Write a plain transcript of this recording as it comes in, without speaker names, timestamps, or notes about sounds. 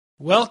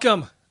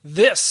Welcome.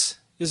 This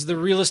is the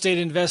Real Estate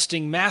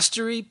Investing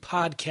Mastery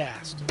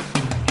Podcast.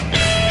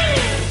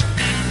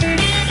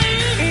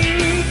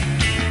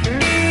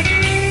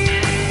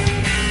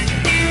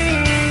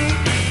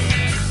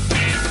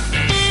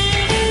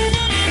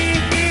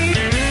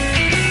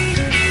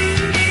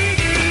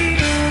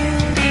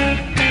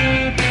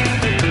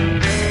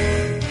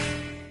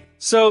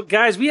 So,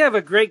 guys, we have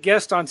a great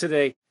guest on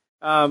today,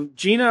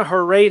 Gina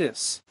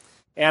Horatis.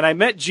 And I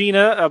met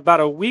Gina about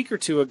a week or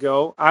two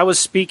ago. I was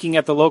speaking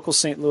at the local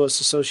St.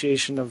 Louis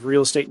Association of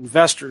Real Estate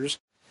Investors,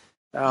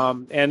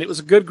 and it was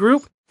a good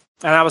group.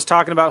 And I was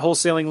talking about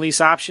wholesaling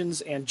lease options,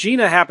 and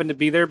Gina happened to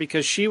be there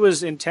because she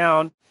was in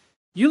town.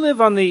 You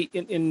live on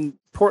in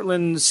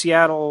Portland,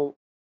 Seattle,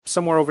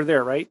 somewhere over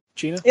there, right,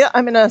 Gina? Yeah,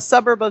 I'm in a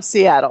suburb of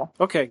Seattle.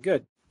 Okay,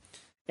 good.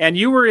 And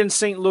you were in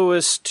St.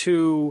 Louis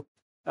to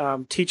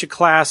teach a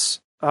class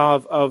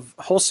of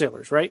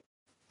wholesalers, right?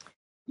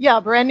 Yeah,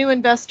 brand new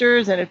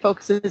investors, and it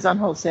focuses on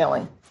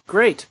wholesaling.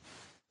 Great.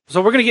 So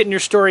we're going to get in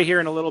your story here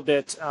in a little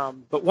bit.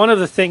 But one of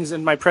the things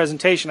in my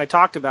presentation I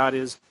talked about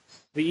is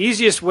the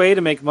easiest way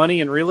to make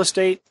money in real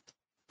estate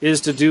is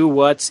to do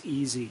what's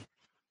easy.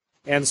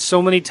 And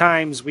so many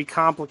times we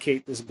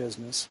complicate this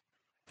business.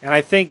 And I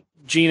think,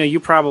 Gina,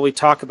 you probably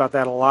talk about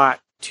that a lot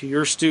to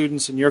your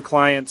students and your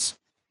clients,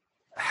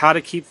 how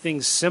to keep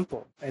things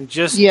simple and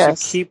just to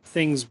keep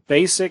things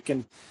basic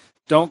and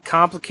don't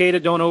complicate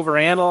it, don't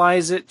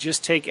overanalyze it,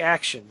 just take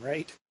action,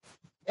 right?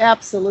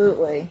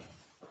 Absolutely.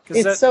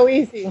 It's so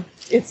easy.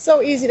 It's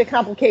so easy to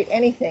complicate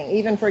anything.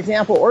 Even, for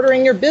example,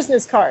 ordering your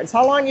business cards.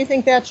 How long do you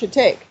think that should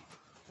take?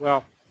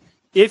 Well,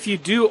 if you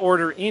do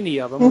order any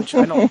of them, which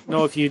I don't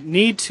know if you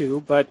need to,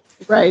 but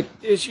right,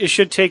 it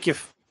should take you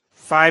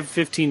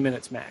 5-15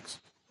 minutes max.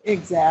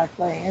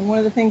 Exactly. And one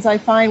of the things I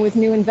find with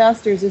new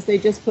investors is they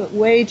just put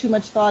way too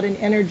much thought and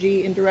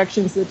energy in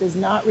directions that does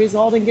not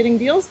result in getting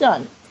deals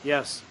done.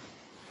 Yes.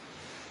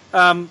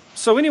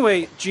 So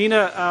anyway,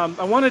 Gina,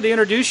 I wanted to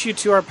introduce you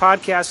to our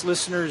podcast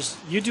listeners.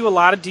 You do a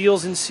lot of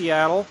deals in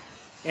Seattle,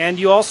 and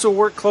you also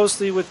work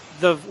closely with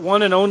the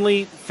one and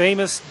only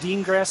famous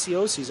Dean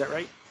Graziosi. Is that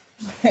right?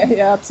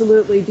 Yeah,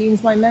 absolutely.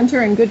 Dean's my mentor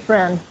and good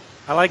friend.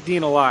 I like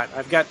Dean a lot.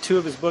 I've got 2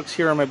 of his books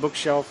here on my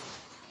bookshelf,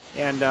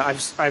 and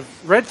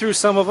I've read through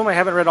some of them. I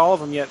haven't read all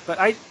of them yet, but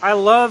I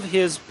love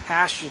his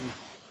passion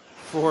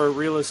for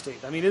real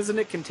estate. I mean, isn't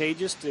it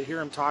contagious to hear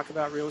him talk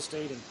about real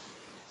estate and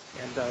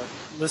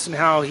listen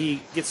how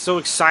he gets so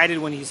excited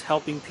when he's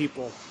helping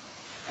people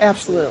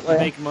absolutely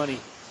make money.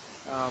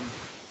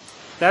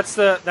 That's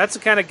the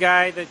kind of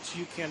guy that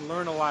you can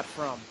learn a lot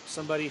from,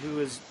 somebody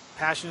who is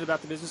passionate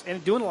about the business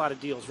and doing a lot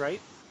of deals,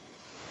 right?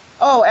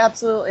 Oh,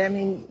 absolutely. I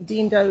mean,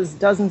 Dean does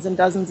dozens and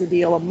dozens of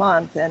deals a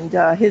month, and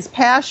his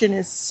passion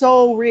is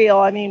so real.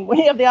 I mean, when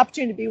you have the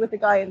opportunity to be with the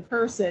guy in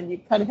person, you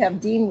kind of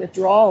have Dean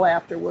withdrawal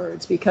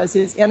afterwards because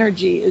his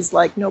energy is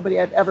like nobody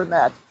I've ever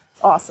met.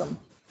 Awesome.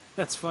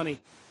 That's funny.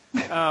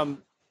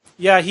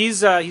 Yeah,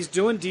 he's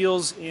doing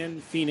deals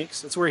in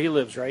Phoenix. That's where he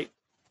lives, right?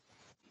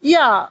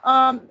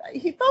 Yeah,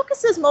 he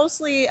focuses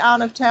mostly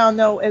out of town,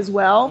 though, as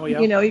well. Oh, yeah.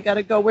 You know, you got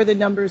to go where the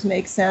numbers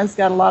make sense.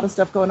 Got a lot of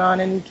stuff going on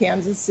in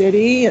Kansas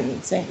City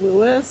and St.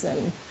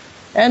 Louis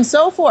and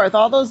so forth.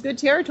 All those good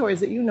territories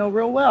that you know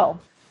real well.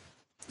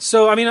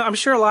 So, I mean, I'm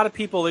sure a lot of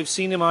people, they've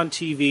seen him on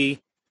TV.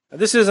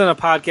 This isn't a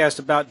podcast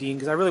about Dean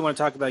because I really want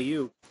to talk about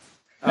you.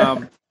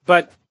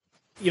 But,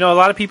 you know, a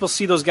lot of people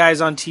see those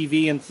guys on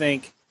TV and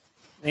think,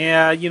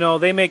 yeah, you know,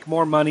 they make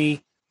more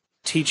money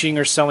teaching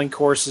or selling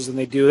courses than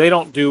they do. They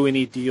don't do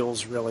any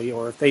deals, really.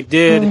 Or if they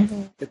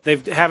did, if they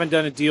haven't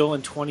done a deal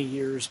in 20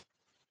 years.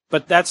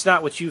 But that's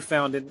not what you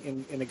found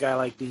in a guy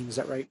like Dean. Is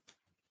that right?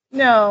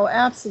 No,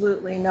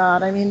 absolutely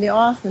not. I mean, the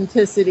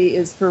authenticity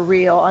is for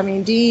real. I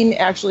mean, Dean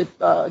actually,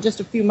 just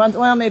a few months,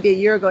 well, maybe a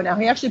year ago now,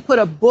 he actually put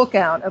a book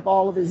out of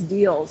all of his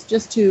deals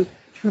just to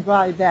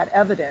provide that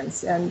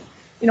evidence. And,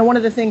 you know, one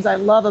of the things I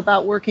love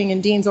about working in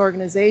Dean's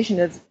organization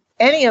is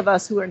any of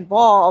us who are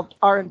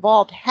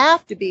involved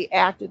have to be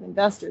active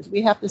investors.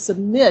 We have to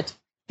submit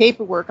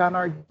paperwork on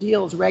our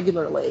deals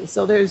regularly.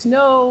 So there's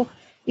no,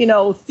 you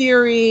know,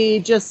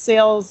 theory, just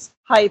sales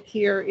hype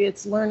here.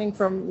 It's learning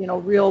from, you know,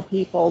 real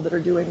people that are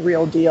doing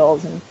real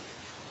deals. And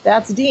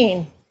that's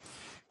Dean.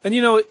 And,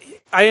 you know,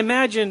 I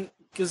imagine,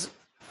 because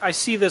I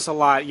see this a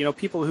lot, you know,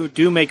 people who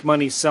do make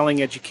money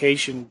selling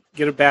education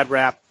get a bad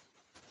rap.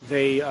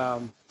 They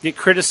get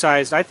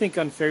criticized, I think,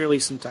 unfairly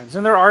sometimes.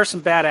 And there are some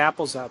bad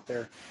apples out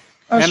there.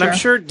 Oh, and sure. I'm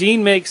sure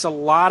Dean makes a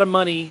lot of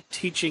money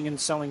teaching and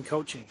selling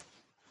coaching.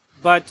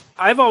 But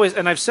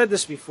I've said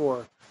this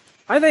before,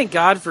 I thank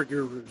God for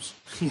gurus,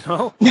 you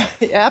know?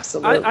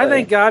 Absolutely. I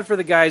thank God for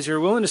the guys who are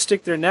willing to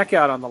stick their neck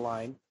out on the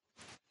line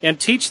and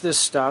teach this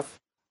stuff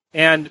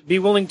and be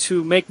willing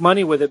to make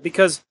money with it,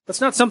 because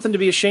that's not something to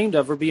be ashamed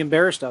of or be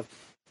embarrassed of.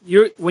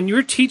 When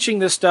you're teaching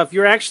this stuff,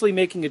 you're actually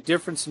making a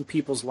difference in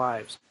people's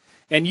lives.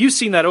 And you've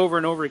seen that over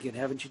and over again,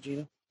 haven't you,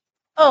 Gina?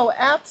 Oh,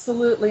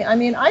 absolutely. I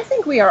mean, I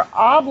think we are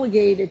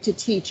obligated to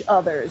teach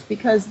others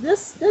because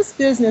this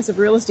business of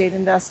real estate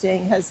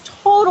investing has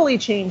totally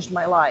changed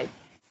my life.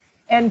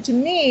 And to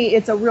me,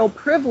 it's a real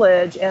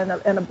privilege and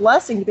a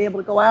blessing to be able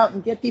to go out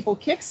and get people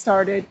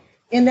kickstarted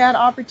in that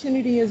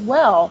opportunity as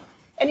well.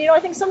 And, I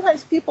think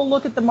sometimes people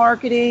look at the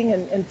marketing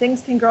and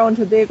things can grow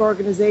into a big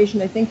organization.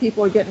 They think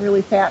people are getting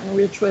really fat and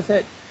rich with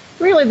it.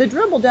 Really, the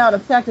dribble down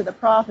effect of the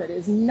profit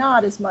is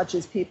not as much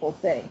as people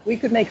think. We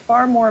could make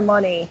far more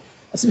money,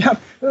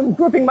 I'm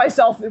grouping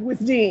myself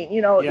with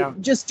Dean,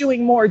 just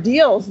doing more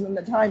deals than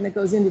the time that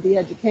goes into the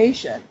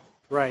education.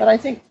 Right. But I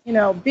think,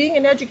 being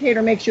an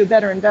educator makes you a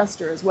better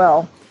investor as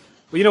well.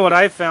 Well, you know what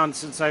I've found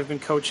since I've been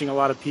coaching a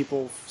lot of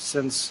people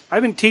since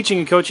I've been teaching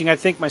and coaching, I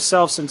think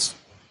myself since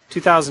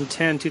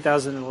 2010,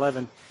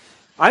 2011,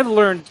 I've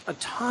learned a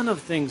ton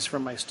of things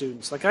from my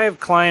students. Like I have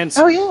clients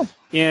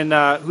in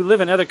who live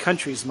in other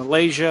countries,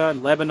 Malaysia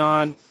and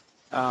Lebanon,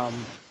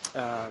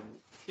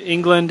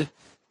 England,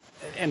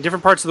 and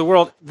different parts of the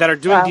world that are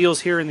doing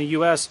deals here in the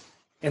U.S.,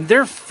 and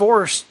they're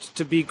forced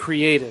to be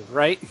creative,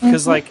 right?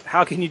 Because,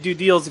 how can you do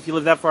deals if you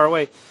live that far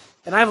away?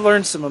 And I've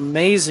learned some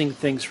amazing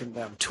things from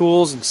them,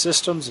 tools and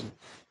systems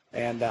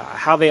and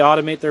how they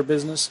automate their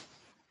business.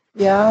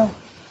 Yeah.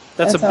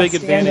 That's a big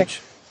advantage.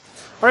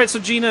 All right, so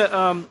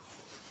Gina,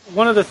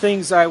 one of the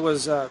things I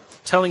was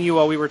telling you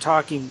while we were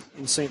talking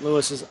in St.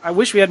 Louis is I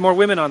wish we had more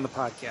women on the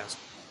podcast.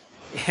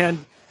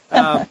 And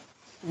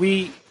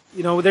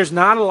there's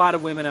not a lot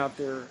of women out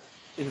there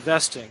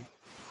investing.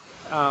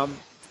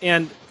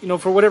 And,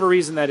 for whatever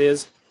reason that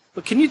is.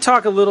 But can you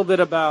talk a little bit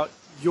about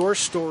your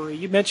story?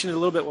 You mentioned it a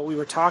little bit while we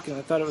were talking.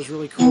 I thought it was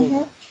really cool. Mm-hmm.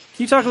 Can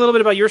you talk a little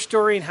bit about your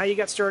story and how you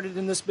got started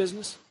in this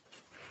business?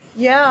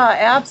 Yeah,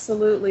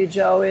 absolutely,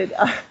 Joe. It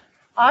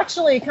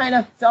actually kind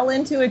of fell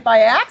into it by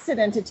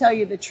accident, to tell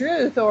you the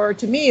truth. Or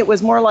to me, it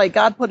was more like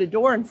God put a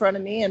door in front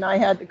of me and I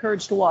had the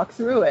courage to walk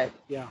through it.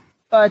 Yeah.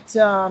 But,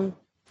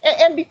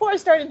 and before I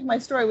start into my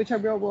story, which I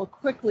will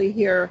quickly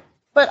here,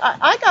 but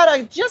I got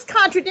to just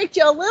contradict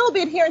you a little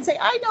bit here and say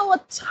I know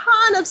a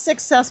ton of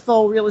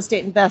successful real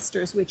estate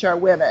investors, which are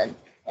women.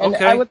 And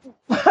okay.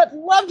 I'd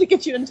love to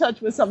get you in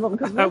touch with some of them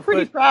because we're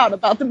pretty proud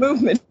about the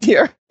movement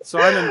here. So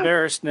I'm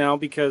embarrassed now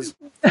because,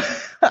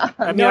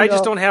 I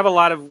just don't have a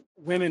lot of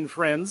women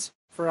friends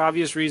for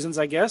obvious reasons,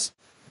 I guess.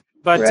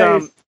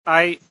 But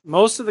right.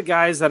 Most of the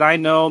guys that I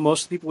know,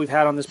 most of the people we've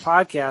had on this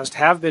podcast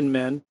have been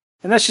men.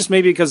 And that's just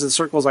maybe because of the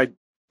circles I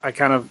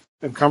kind of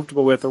am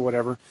comfortable with or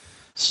whatever.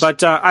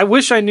 But I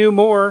wish I knew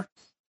more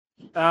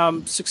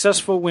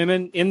successful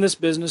women in this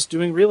business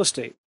doing real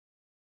estate.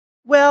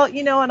 Well,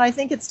 and I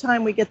think it's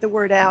time we get the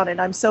word out. And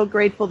I'm so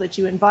grateful that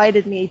you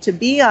invited me to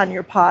be on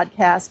your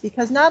podcast,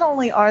 because not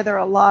only are there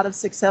a lot of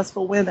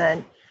successful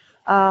women,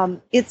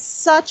 it's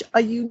such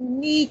a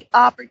unique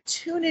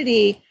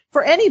opportunity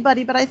for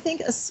anybody, but I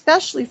think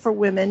especially for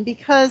women,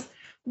 because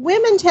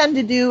women tend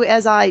to do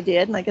as I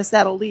did, and I guess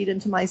that'll lead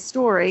into my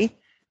story.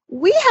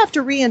 We have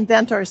to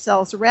reinvent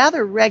ourselves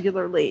rather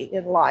regularly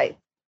in life.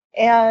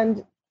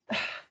 And,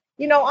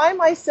 I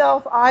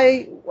myself,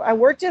 I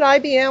worked at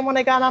IBM when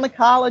I got out of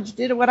college,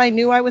 did what I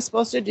knew I was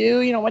supposed to do,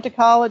 went to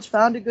college,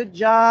 found a good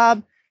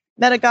job,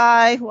 met a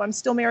guy who I'm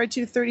still married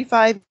to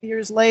 35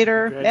 years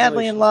later,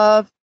 madly in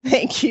love.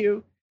 Thank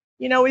you.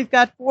 We've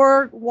got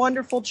 4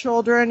 wonderful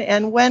children.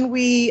 And when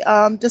we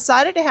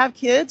decided to have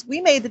kids, we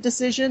made the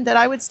decision that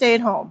I would stay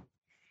at home.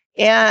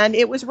 And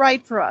it was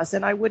right for us,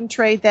 and I wouldn't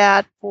trade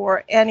that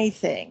for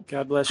anything.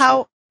 God bless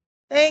you.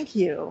 Thank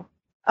you.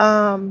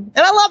 And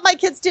I love my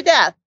kids to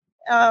death.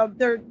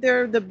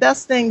 They're the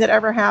best thing that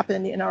ever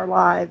happened in our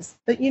lives.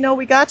 But,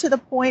 we got to the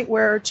point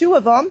where 2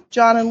 of them,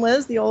 John and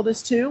Liz, the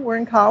oldest 2, were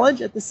in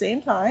college at the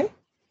same time.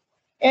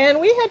 And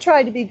we had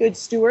tried to be good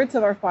stewards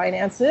of our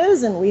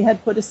finances, and we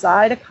had put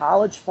aside a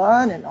college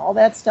fund and all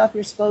that stuff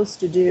you're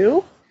supposed to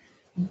do.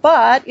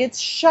 But it's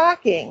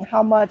shocking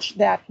how much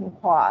that can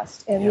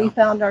cost. And we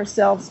found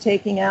ourselves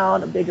taking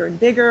out a bigger and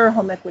bigger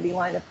home equity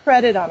line of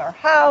credit on our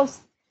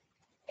house.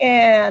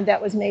 And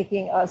that was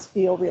making us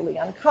feel really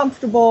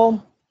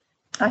uncomfortable.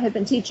 I had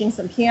been teaching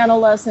some piano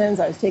lessons.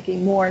 I was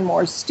taking more and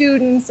more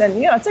students.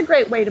 And, it's a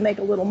great way to make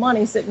a little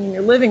money sitting in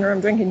your living room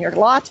drinking your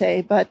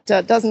latte, but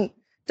doesn't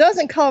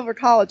cover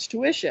college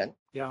tuition.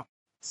 Yeah.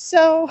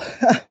 So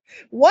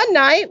one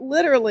night,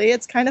 literally,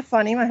 it's kind of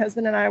funny. My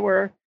husband and I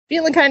were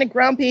feeling kind of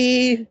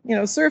grumpy,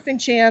 surfing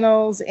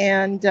channels.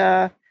 And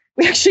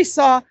we actually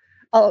saw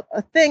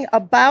a thing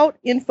about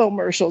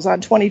infomercials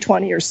on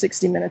 2020 or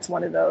 60 Minutes,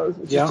 one of those,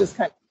 which is just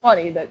kind of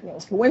funny that it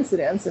was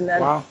coincidence. And then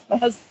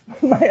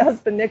my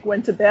husband, Nick,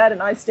 went to bed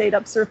and I stayed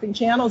up surfing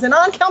channels, and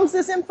on comes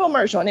this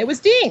infomercial, and it was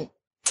Dean.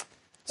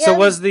 So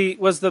was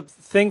the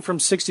thing from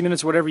 60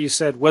 Minutes, whatever you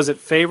said, was it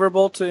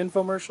favorable to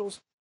infomercials?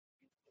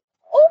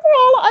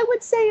 Overall, I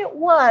would say it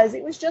was.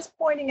 It was just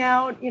pointing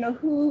out,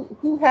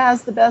 who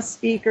has the best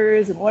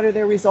speakers and what are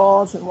their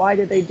results and why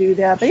did they do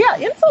that. But yeah,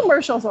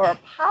 infomercials are a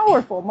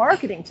powerful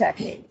marketing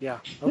technique. Yeah.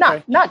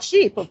 Okay. Not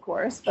cheap, of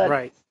course, but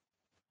right.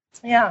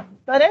 Yeah.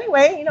 But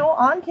anyway,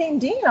 on came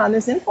Dean on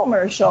this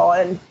infomercial,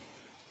 and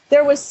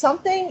there was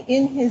something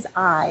in his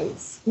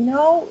eyes.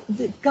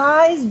 The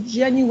guy's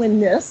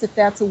genuineness, if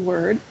that's a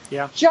word,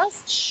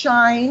 just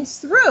shines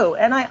through.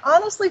 And I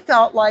honestly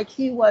felt like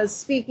he was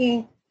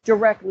speaking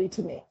directly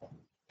to me.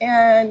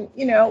 And,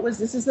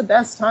 this is the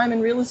best time in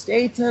real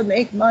estate to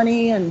make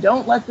money, and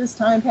don't let this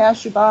time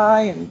pass you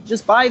by, and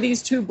just buy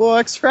these 2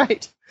 books,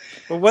 right?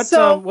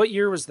 Well, what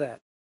year was that?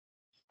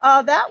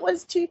 That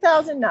was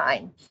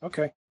 2009.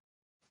 Okay.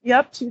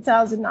 Yep,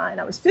 2009.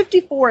 I was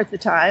 54 at the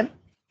time.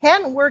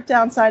 Hadn't worked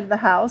outside of the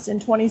house in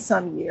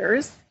 20-some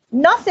years.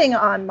 Nothing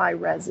on my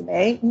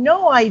resume.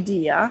 No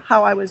idea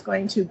how I was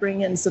going to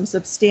bring in some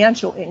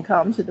substantial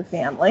income to the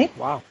family.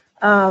 Wow.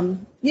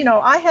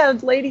 I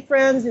had lady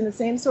friends in the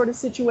same sort of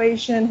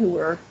situation who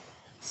were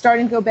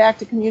starting to go back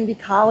to community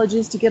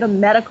colleges to get a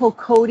medical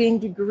coding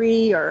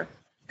degree, or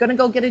going to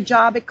go get a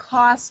job at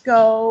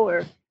Costco,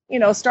 or,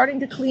 starting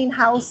to clean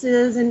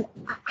houses. And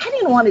I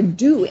didn't want to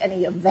do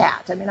any of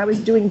that. I mean, I was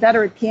doing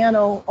better at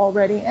piano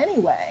already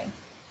anyway.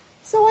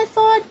 So I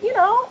thought,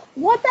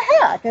 what the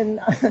heck? And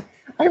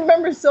I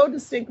remember so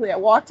distinctly, I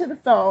walked to the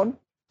phone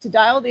to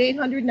dial the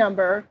 800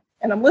 number,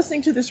 and I'm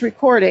listening to this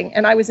recording,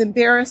 and I was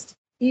embarrassed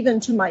even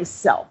to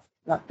myself.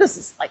 Now, this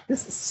is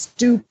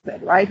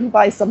stupid, right? Who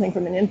buys something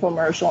from an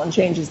infomercial and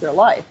changes their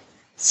life?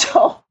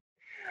 So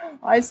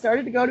I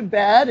started to go to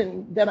bed,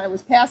 and then I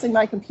was passing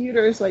my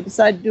computer, so I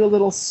decided to do a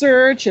little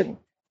search and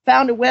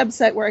found a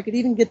website where I could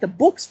even get the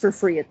books for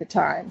free at the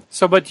time.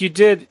 So, but you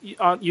did,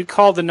 you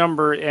called the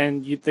number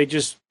and you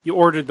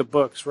ordered the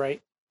books,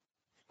 right?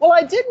 Well,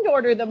 I didn't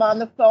order them on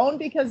the phone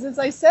because, as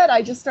I said,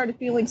 I just started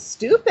feeling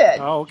stupid.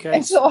 Oh, okay.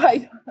 And so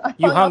I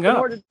hung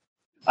up.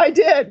 I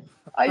did,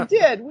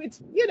 which,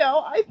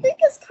 I think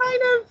is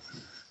kind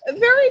of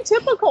very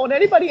typical. And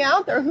anybody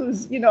out there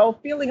who's,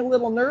 feeling a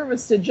little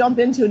nervous to jump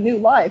into a new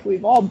life,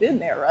 we've all been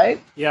there,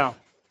 right? Yeah.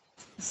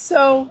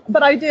 So,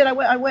 but I did.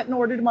 I went and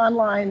ordered them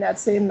online that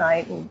same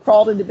night and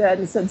crawled into bed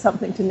and said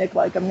something to Nick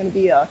like, I'm going to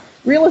be a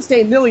real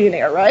estate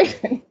millionaire,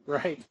 right?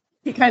 Right.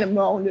 He kind of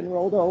moaned and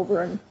rolled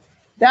over, and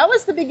that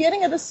was the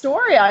beginning of the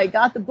story. I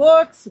got the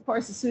books. Of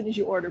course, as soon as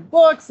you order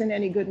books in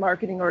any good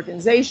marketing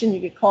organization, you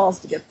get calls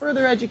to get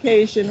further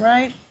education,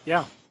 right?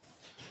 Yeah.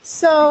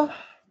 So,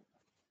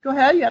 go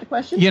ahead. You had a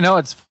question?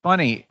 It's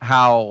funny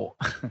how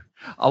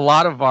a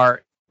lot of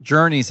our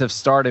journeys have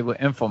started with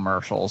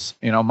infomercials.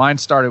 Mine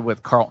started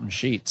with Carlton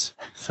Sheets.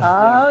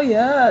 So,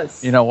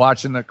 yes.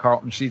 Watching the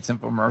Carlton Sheets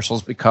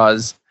infomercials,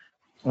 because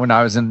when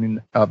I was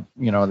in,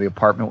 the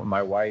apartment with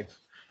my wife,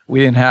 we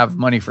didn't have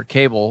money for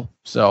cable.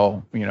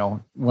 So,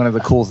 one of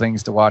the cool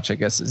things to watch, I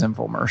guess, is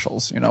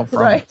infomercials,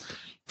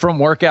 from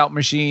workout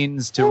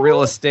machines to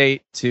real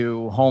estate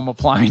to home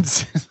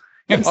appliances.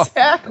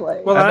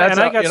 Exactly. Well, and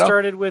I got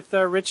started with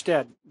Rich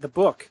Dad, the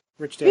book,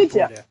 Rich Dad,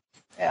 Poor Dad.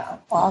 Yeah,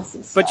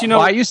 awesome stuff. But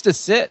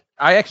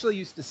I actually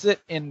used to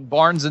sit in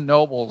Barnes and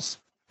Nobles,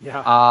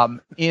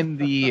 in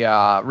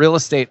the real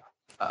estate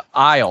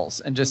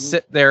aisles, and just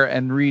sit there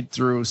and read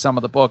through some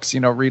of the books,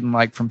 reading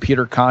like from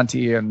Peter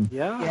Conti and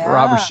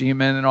Robert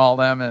Sheeman and all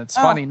them. And it's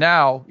funny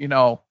now,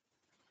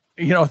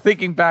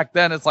 thinking back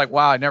then, it's like,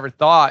 wow, I never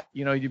thought,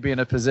 you'd be in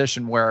a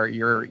position where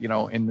you're,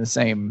 in the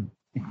same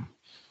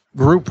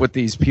group with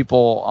these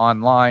people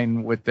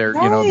online with their, the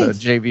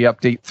JV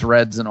update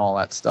threads and all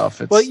that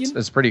stuff.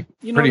 It's pretty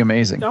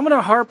amazing. I'm going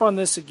to harp on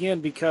this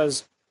again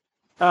because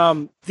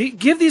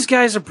give these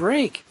guys a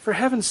break, for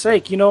heaven's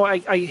sake.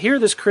 I hear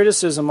this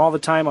criticism all the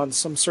time on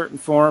some certain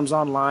forums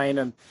online,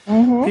 and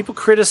people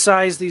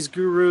criticize these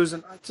gurus,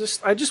 and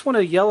I just want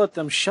to yell at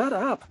them, shut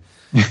up.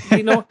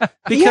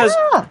 Because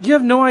you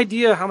have no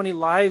idea how many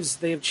lives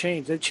they have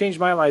changed. They've changed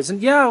my lives.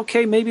 And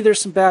maybe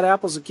there's some bad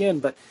apples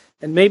again,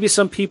 and maybe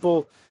some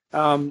people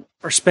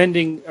are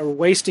spending or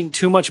wasting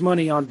too much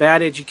money on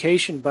bad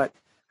education. But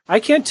I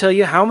can't tell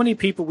you how many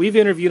people we've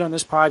interviewed on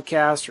this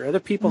podcast or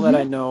other people that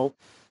I know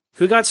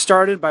who got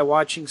started by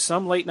watching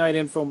some late night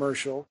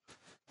infomercial,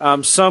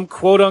 some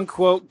quote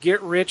unquote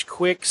get rich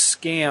quick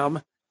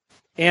scam.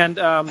 And,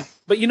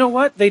 but you know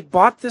what? They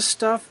bought this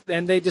stuff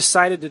and they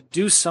decided to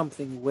do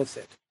something with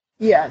it.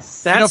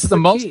 Yes. That's for the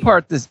most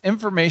part, this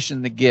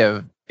information to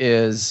give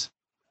is,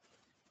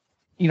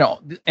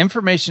 the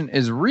information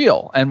is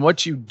real, and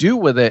what you do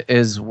with it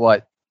is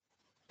what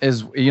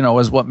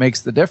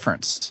makes the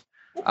difference.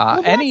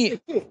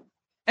 Anything,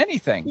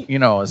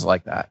 is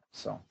like that.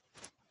 So.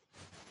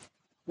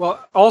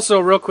 Well, also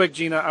real quick,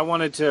 Gina, I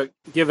wanted to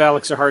give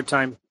Alex a hard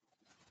time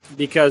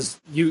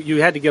because you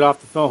had to get off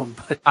the phone.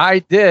 But I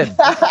did.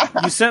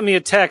 You sent me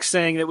a text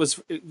saying it was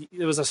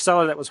a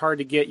seller that was hard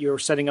to get. You were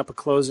setting up a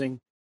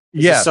closing.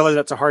 It's a seller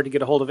that's hard to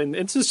get a hold of. And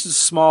it's just a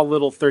small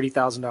little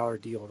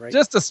 $30,000 deal, right?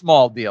 Just a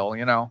small deal,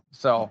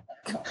 So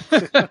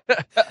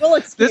we'll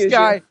excuse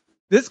you.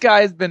 This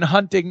guy has been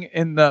hunting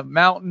in the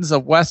mountains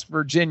of West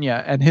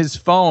Virginia, and his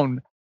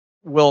phone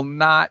will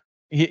not.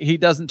 He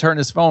doesn't turn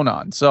his phone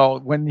on. So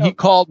when he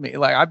called me,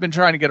 I've been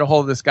trying to get a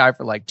hold of this guy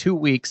for 2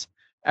 weeks.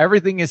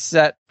 Everything is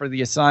set for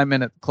the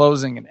assignment at the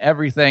closing and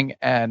everything.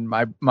 And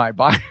my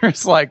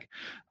buyer's like,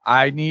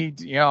 I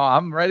need,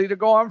 I'm ready to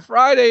go on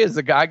Friday. Is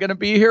the guy going to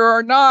be here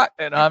or not?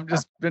 And I'm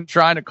just been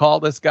trying to call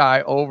this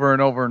guy over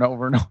and over and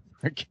over and over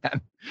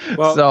again.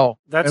 Well, so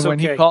that's when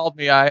he called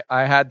me, I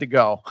had to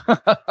go.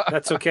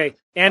 That's okay.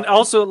 And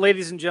also,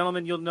 ladies and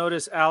gentlemen, you'll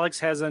notice Alex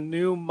has a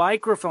new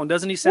microphone.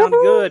 Doesn't he sound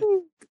good?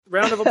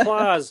 round of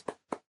applause.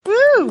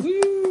 Woo!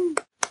 Woo!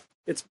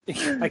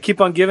 I keep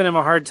on giving him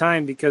a hard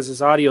time because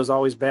his audio is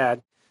always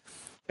bad.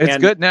 It's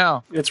good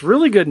now. It's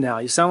really good now.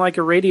 You sound like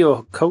a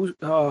radio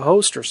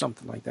host or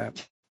something like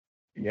that.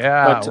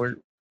 Yeah, we're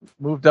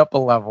moved up a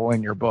level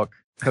in your book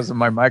because of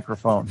my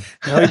microphone.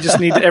 No,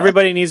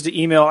 everybody needs to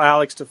email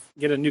Alex to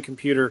get a new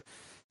computer.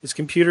 His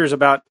computer is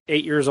about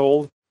 8 years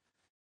old.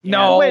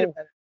 No, wait a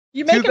minute.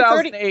 You making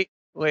 2008.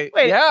 Wait,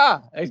 yeah,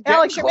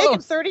 Alex, you're making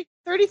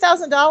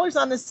 $30,000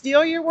 on this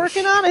deal you're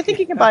working on. I think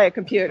you can buy a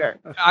computer.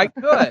 I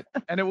could,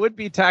 and it would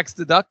be tax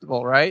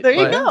deductible, right? There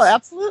you go,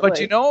 absolutely.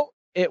 But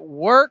it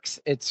works.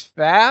 It's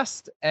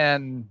fast,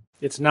 and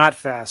it's not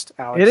fast,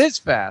 Alex. It is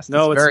fast.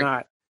 No, it's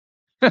not.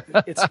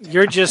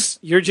 You're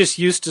just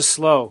used to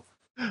slow.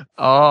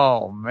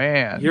 Oh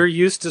man, you're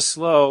used to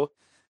slow,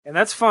 and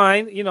that's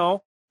fine,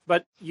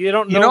 But you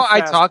don't know.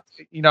 I talked.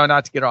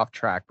 Not to get off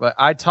track, but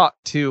I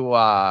talked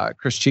to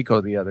Chris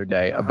Chico the other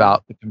day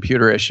about the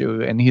computer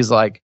issue, and he's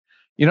like,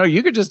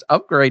 you could just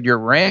upgrade your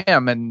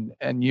RAM, and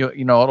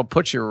it'll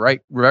put you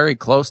right very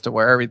close to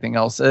where everything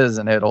else is,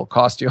 and it'll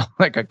cost you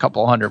like a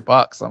couple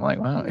 $100. I'm like,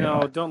 well,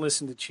 no, don't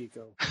listen to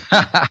Chico.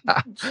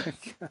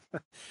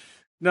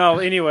 No,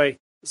 anyway,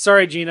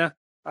 sorry, Gina.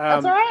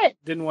 That's all right.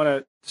 Didn't want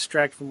to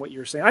distract from what you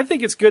were saying. I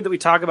think it's good that we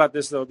talk about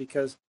this though,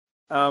 because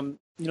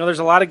there's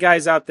a lot of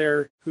guys out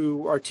there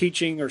who are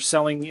teaching or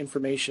selling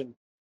information,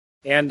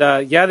 and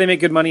they make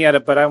good money at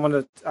it. But I want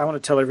to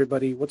tell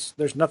everybody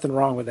there's nothing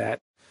wrong with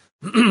that.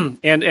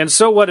 and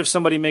so what if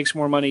somebody makes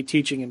more money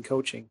teaching and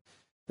coaching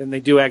than they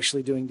do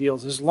actually doing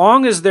deals? As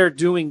long as they're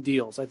doing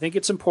deals, I think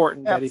it's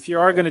important that if you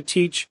are going to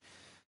teach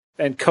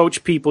and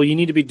coach people, you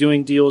need to be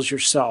doing deals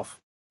yourself.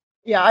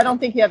 Yeah, I don't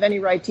think you have any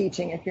right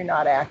teaching if you're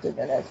not active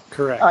in it.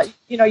 Correct.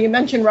 You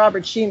mentioned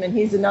Robert Sheeman.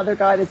 He's another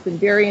guy that's been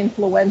very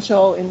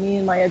influential in me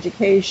and my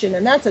education,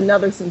 and that's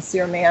another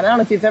sincere man. I don't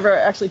know if you've ever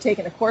actually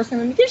taken a course from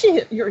him. He gives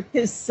you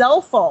his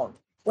cell phone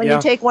when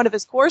you take one of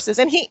his courses,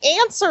 and he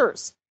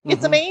answers.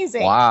 It's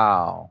amazing.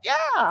 Wow.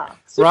 Yeah.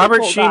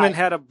 Robert Sheeman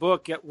had a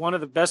book, one of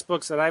the best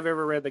books that I've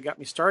ever read that got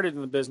me started in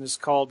the business,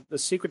 called The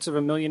Secrets of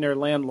a Millionaire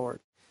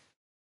Landlord.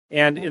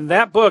 And in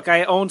that book,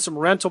 I owned some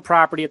rental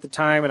property at the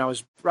time, and I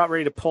was about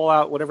ready to pull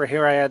out whatever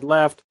hair I had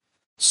left.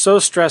 So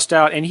stressed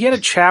out. And he had a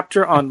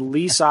chapter on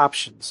lease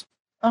options.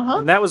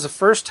 And that was the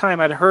first time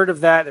I'd heard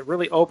of that. It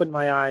really opened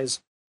my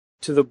eyes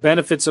to the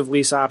benefits of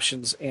lease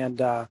options.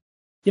 And,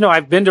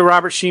 I've been to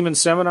Robert Sheeman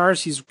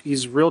seminars.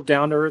 He's a real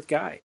down-to-earth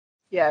guy.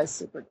 Yeah,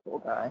 super cool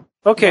guy.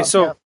 Okay,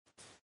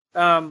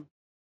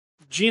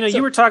 Gina,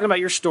 you were talking about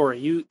your story.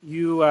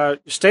 You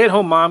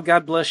stay-at-home mom.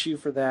 God bless you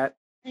for that.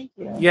 Thank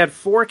you. You had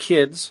 4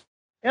 kids.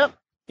 Yep.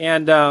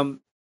 And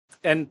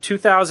in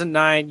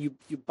 2009,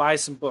 you buy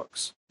some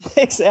books.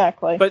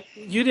 Exactly. But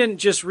you didn't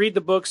just read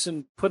the books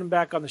and put them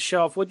back on the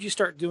shelf. What did you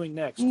start doing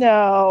next?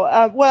 No.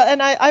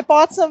 And I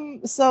bought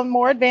some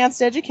more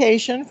advanced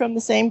education from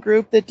the same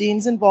group that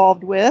Dean's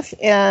involved with,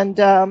 and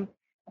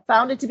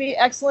found it to be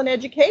excellent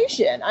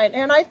education.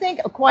 And I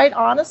think, quite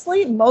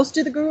honestly, most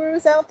of the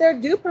gurus out there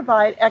do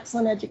provide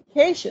excellent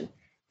education.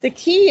 The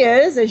key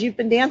is, as you've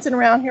been dancing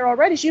around here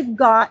already, is you've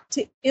got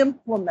to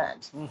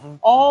implement.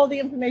 All the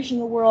information in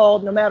the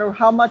world, no matter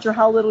how much or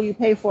how little you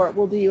pay for it,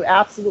 will do you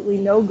absolutely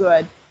no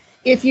good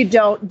if you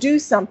don't do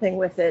something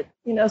with it.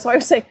 So I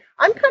would say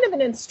I'm kind of an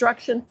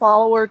instruction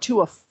follower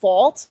to a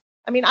fault.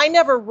 I mean, I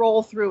never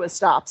roll through a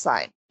stop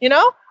sign,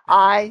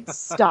 I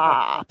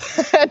stop.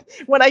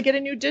 When I get a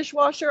new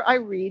dishwasher, I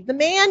read the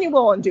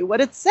manual and do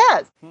what it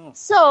says.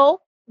 So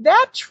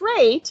that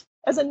trait,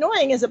 as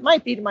annoying as it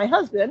might be to my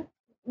husband,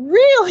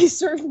 really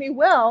served me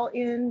well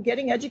in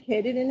getting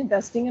educated and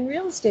investing in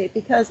real estate.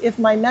 Because if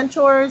my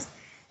mentors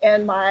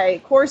and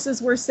my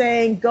courses were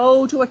saying,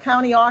 go to a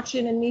county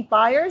auction and meet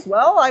buyers,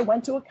 well, I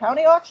went to a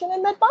county auction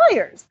and met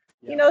buyers.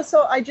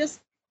 So I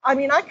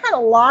kind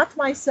of locked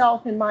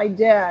myself in my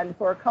den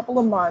for a couple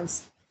of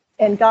months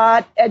and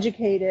got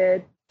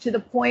educated to the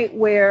point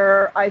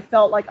where I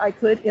felt like I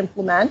could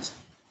implement.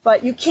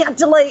 But you can't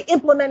delay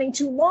implementing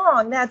too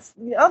long. That's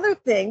the other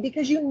thing,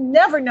 because you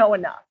never know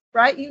enough,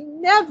 right? You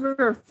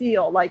never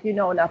feel like you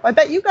know enough. I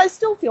bet you guys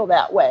still feel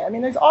that way. I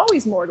mean, there's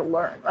always more to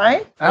learn,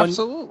 right?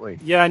 Absolutely.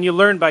 Yeah, and you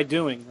learn by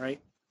doing, right?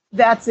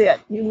 That's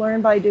it. You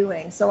learn by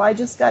doing. So I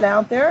just got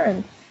out there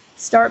and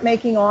start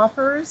making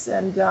offers.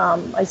 And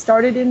I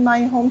started in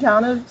my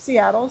hometown of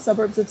Seattle,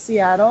 suburbs of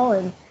Seattle.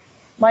 And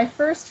my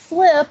first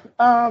flip,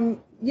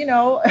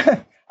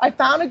 I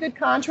found a good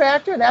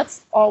contractor.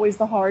 That's always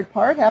the hard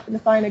part. Happened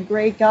to find a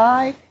great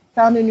guy.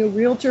 Found a new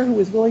realtor who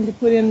was willing to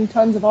put in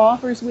tons of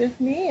offers with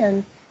me.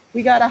 And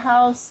we got a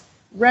house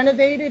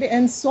renovated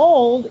and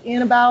sold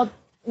in about,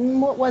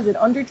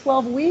 under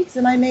 12 weeks.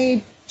 And I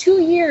made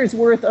 2 years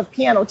worth of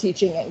piano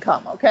teaching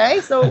income. Okay.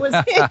 So it was,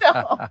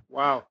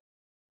 wow,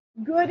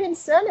 good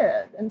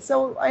incentive. And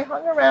so I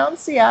hung around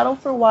Seattle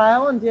for a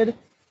while and did a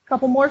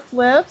couple more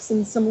flips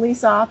and some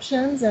lease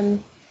options.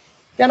 And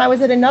then I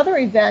was at another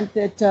event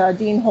that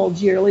Dean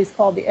holds yearly. It's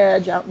called The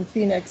Edge out in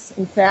Phoenix.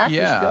 In fact, you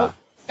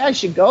guys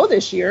should go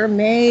this year,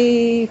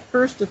 May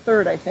 1st to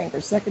 3rd, I think, or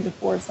 2nd to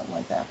 4th, something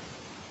like that.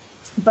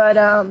 But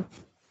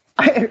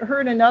I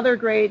heard another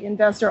great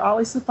investor,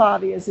 Ali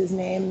Safavi is his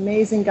name,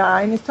 amazing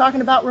guy, and he's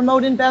talking about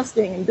remote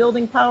investing and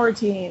building power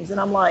teams. And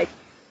I'm like,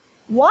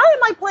 why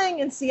am I playing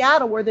in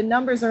Seattle where the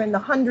numbers are in the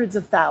hundreds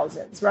of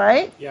thousands,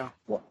 right? Yeah.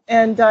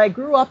 And I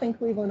grew up in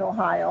Cleveland,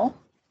 Ohio.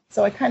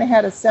 So I kind of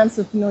had a sense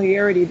of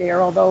familiarity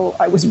there, although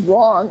I was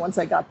wrong once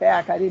I got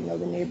back. I didn't know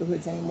the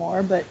neighborhoods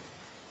anymore. But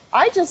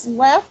I just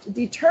left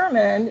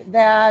determined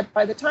that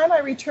by the time I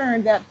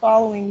returned that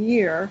following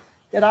year,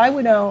 that I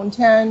would own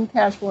 10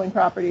 cash flowing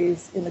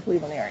properties in the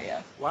Cleveland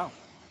area. Wow.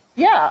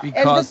 Yeah.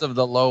 Because of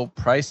the low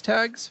price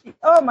tags?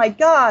 Oh my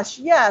gosh,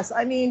 yes.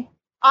 I mean,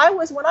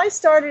 when I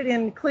started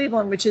in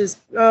Cleveland, which is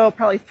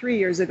probably 3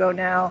 years ago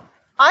now,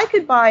 I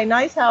could buy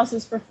nice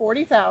houses for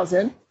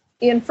 $40,000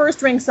 in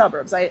first ring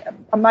suburbs.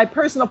 My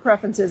personal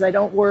preference is I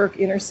don't work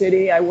inner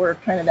city. I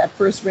work kind of that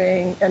first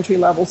ring, entry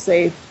level,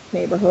 safe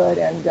neighborhood.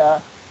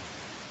 And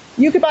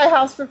you could buy a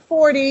house for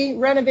 40,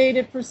 renovate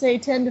it for say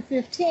 10 to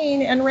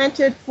 15, and rent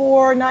it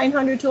for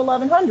 900 to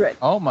 1100.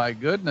 Oh my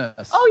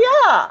goodness.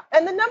 Oh yeah,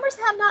 and the numbers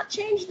have not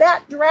changed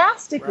that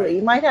drastically. Right.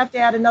 You might have to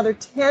add another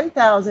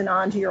 10,000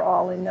 onto your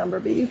all-in number,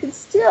 but you can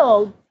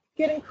still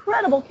get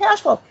incredible cash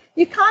flow.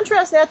 You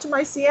contrast that to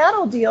my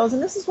Seattle deals,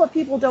 and this is what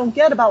people don't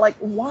get about, like,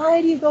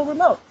 why do you go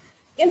remote?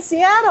 In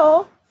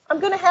Seattle,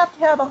 I'm going to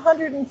have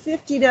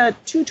 150 to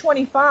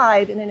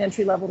 225 in an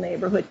entry-level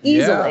neighborhood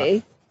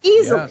easily,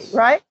 yes.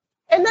 Right?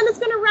 And then it's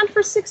going to rent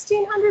for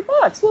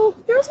 $1,600. Well,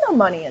 there's no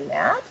money in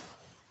that,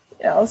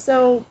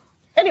 So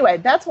anyway,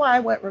 that's why I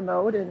went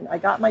remote, and I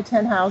got my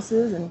 10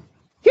 houses. And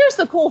here's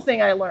the cool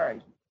thing I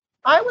learned.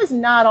 I was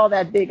not all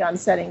that big on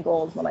setting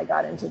goals when I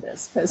got into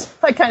this, because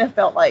I kind of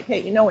felt like,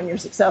 hey, when you're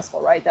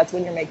successful, right? That's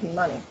when you're making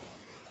money.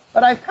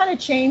 But I've kind of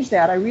changed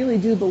that. I really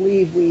do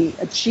believe we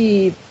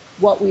achieve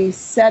what we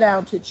set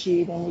out to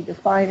achieve, and we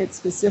define it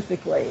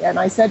specifically. And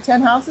I said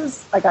 10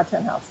 houses, I got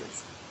 10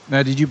 houses.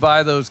 Now, did you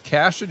buy those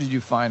cash or did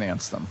you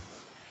finance them?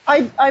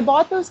 I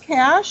bought those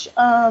cash.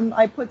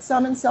 I put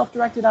some in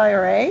self-directed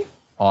IRA.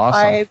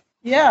 Awesome.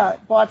 I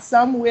bought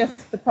some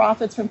with the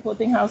profits from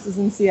flipping houses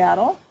in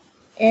Seattle.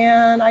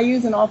 And I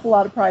use an awful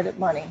lot of private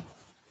money.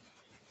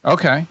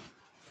 Okay.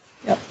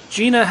 Yep.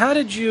 Gina, how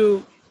did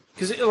you,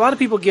 because a lot of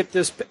people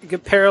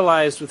get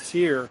paralyzed with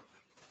fear.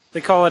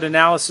 They call it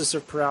analysis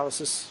of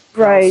paralysis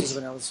right. Of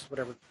analysis,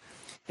 whatever.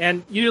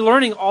 And you're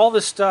learning all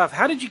this stuff.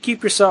 How did you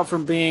keep yourself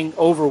from being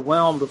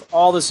overwhelmed with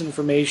all this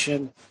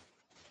information?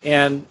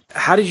 And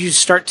how did you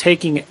start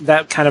taking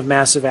that kind of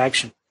massive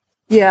action?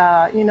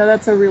 Yeah,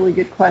 that's a really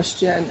good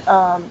question.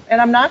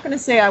 And I'm not going to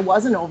say I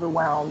wasn't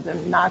overwhelmed.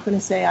 I'm not going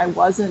to say I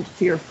wasn't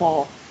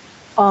fearful.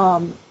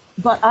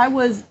 But I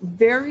was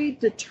very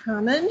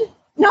determined.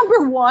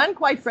 Number one,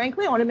 quite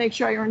frankly, I want to make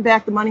sure I earn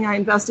back the money I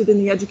invested in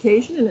the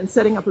education and in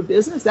setting up a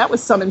business. That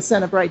was some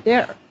incentive right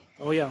there.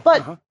 Oh, yeah.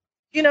 But,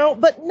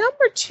 but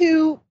number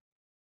two,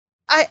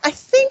 I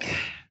think,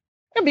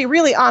 I'm going to be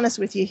really honest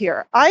with you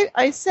here.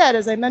 I said,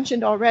 as I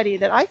mentioned already,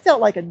 that I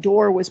felt like a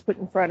door was put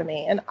in front of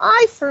me. And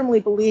I firmly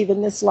believe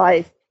in this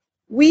life,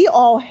 we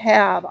all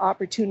have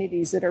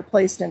opportunities that are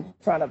placed in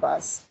front of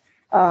us.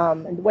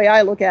 And the way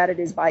I look at it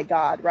is by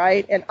God,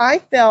 right? And I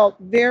felt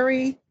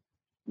very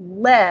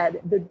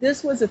led that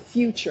this was a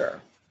future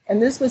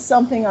and this was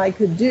something I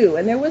could do.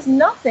 And there was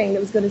nothing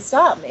that was going to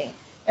stop me.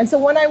 And so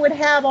when I would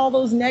have all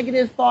those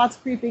negative thoughts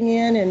creeping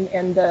in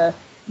and the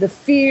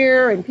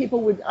fear, and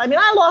people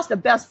I lost a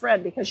best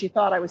friend because she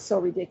thought I was so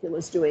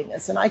ridiculous doing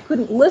this, and I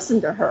couldn't listen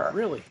to her.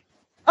 Really?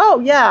 Oh,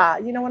 yeah.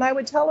 When I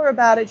would tell her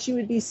about it, she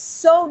would be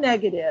so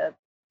negative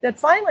that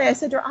finally I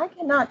said to her, I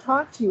cannot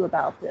talk to you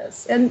about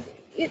this. And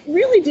it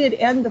really did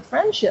end the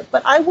friendship,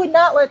 but I would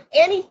not let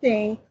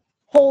anything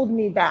hold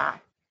me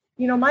back.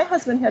 My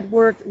husband had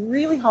worked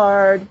really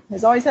hard,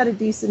 has always had a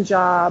decent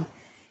job.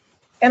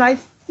 And I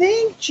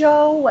think,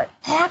 Joe, what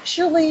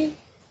actually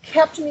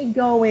kept me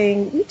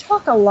going, we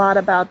talk a lot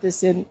about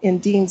this in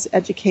Dean's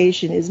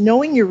education, is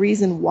knowing your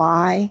reason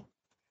why.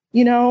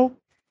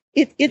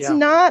 It's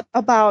not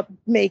about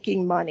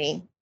making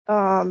money.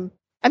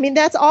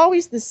 That's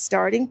always the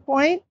starting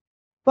point.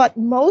 But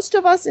most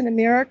of us in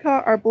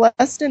America are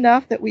blessed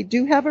enough that we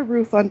do have a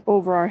roof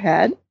over our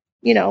head.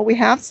 We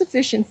have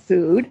sufficient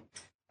food.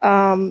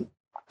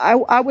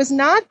 I was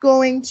not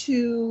going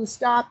to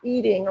stop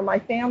eating, or my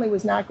family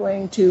was not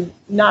going to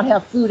not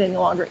have food any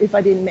longer if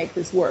I didn't make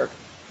this work.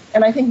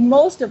 And I think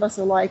most of us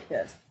are like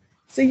this.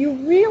 So you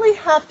really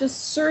have to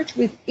search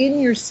within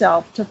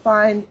yourself to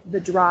find the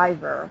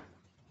driver.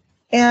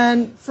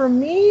 And for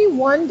me,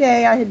 one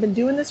day, I had been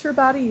doing this for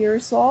about a year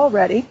or so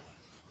already.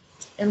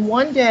 And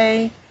one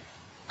day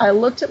I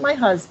looked at my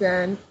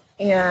husband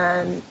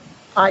and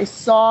I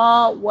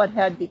saw what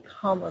had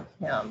become of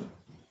him.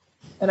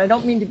 And I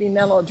don't mean to be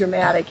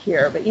melodramatic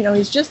here, but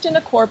he's just in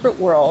a corporate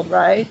world,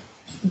 right?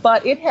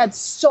 But it had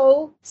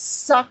so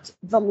sucked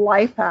the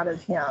life out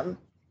of him.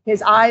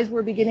 His eyes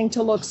were beginning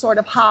to look sort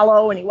of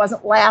hollow, and he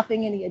wasn't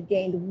laughing, and he had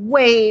gained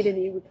weight, and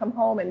he would come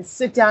home and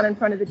sit down in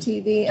front of the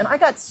TV. And I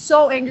got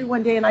so angry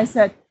one day, and I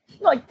said,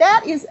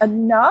 that is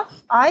enough.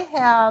 I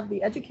have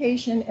the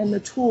education and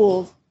the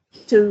tools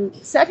to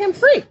set him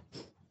free.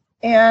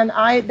 And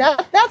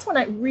that's when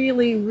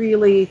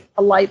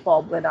a light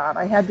bulb went on.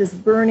 I had this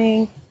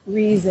burning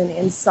reason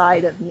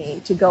inside of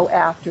me to go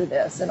after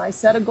this. And I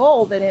set a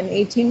goal that in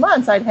 18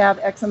 months I'd have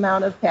X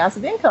amount of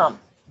passive income.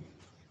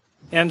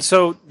 And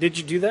so did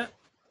you do that?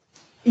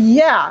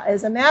 Yeah.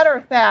 As a matter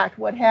of fact,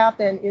 what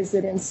happened is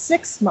that in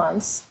 6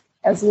 months,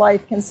 as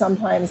life can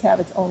sometimes have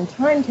its own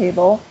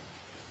timetable,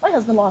 my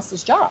husband lost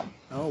his job.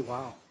 Oh,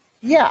 wow.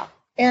 Yeah.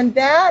 And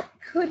that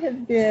could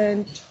have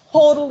been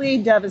totally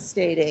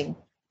devastating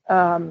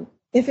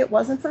if it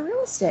wasn't for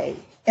real estate.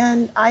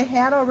 And I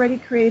had already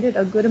created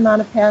a good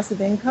amount of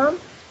passive income.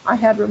 I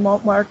had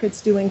remote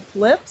markets doing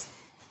flips,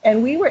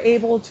 and we were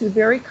able to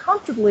very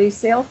comfortably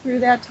sail through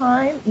that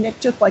time. Nick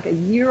took like a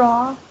year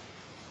off.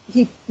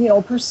 He,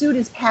 pursued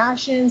his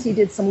passions. He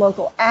did some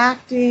local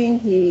acting.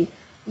 He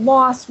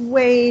lost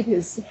weight.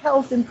 His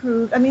health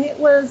improved. I mean, it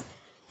was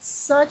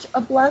such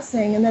a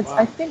blessing. And that's, wow.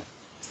 I think,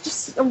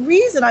 just a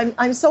reason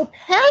I'm so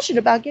passionate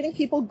about getting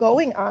people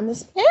going on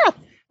this path.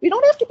 We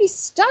don't have to be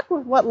stuck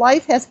with what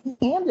life has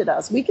handed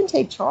us. We can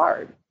take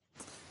charge.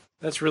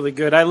 That's really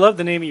good. I love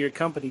the name of your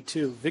company,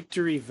 too.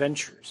 Victory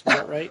Ventures. Is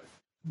that right?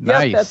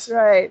 Nice. Yep, that's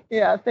right.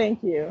 Yeah,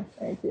 thank you.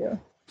 Thank you.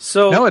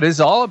 So, no, it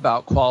is all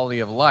about quality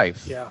of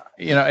life. Yeah.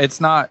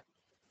 It's not,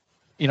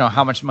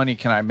 how much money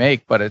can I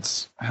make, but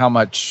it's how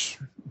much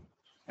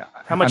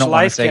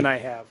life can I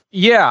have?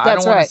 Yeah, I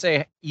don't want to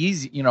say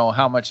easy,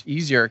 how much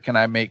easier can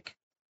I make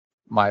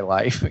my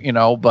life,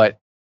 but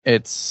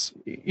it's,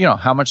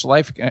 how much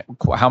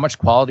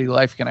quality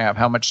life can I have?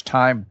 How much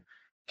time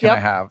can I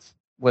have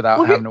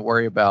without having to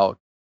worry about,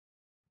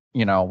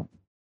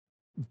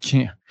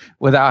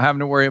 without having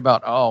to worry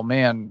about, oh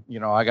man,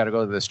 I got to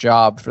go to this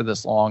job for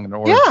this long in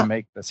order to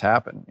make this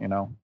happen,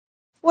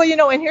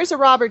 Well, and here's a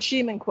Robert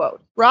Sheeman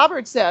quote.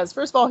 Robert says,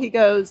 first of all, he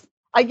goes,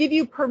 I give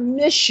you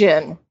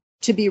permission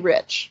to be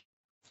rich.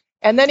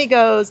 And then he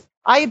goes,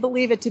 I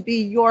believe it to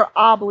be your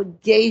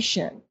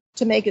obligation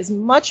to make as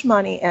much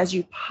money as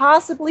you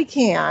possibly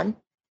can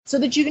so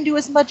that you can do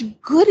as much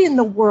good in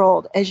the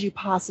world as you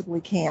possibly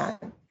can.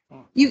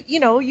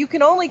 You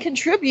can only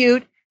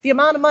contribute the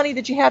amount of money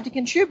that you have to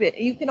contribute.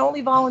 You can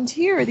only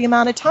volunteer the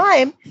amount of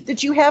time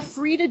that you have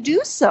free to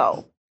do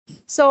so.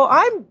 So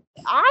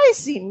I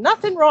see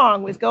nothing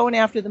wrong with going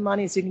after the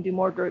money so you can do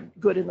more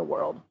good in the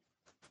world.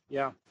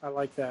 Yeah, I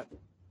like that.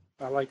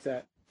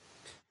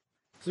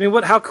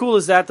 So, how cool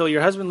is that, though?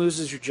 Your husband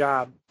loses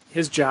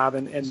his job,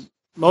 and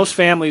most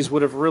families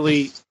would have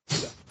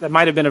that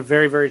might have been a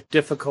very, very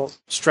difficult,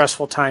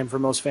 stressful time for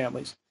most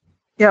families.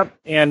 Yep.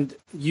 And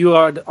you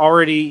had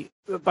already,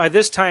 by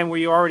this time, were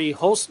you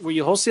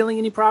wholesaling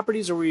any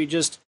properties, or were you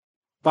just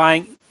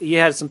buying, you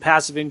had some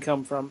passive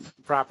income from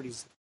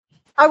properties?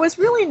 I was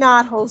really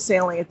not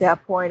wholesaling at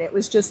that point. It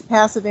was just the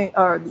passive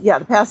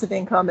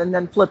income and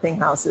then flipping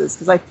houses,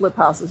 because I flip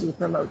houses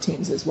with remote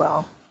teams as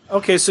well.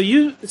 Okay, so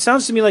it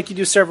sounds to me like you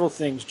do several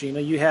things, Gina.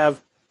 You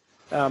have,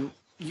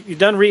 you've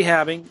done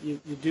rehabbing.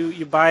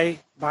 You buy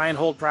and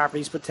hold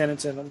properties, put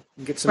tenants in them,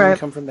 and get some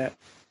income from that.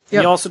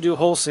 Yep. You also do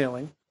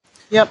wholesaling.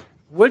 Yep.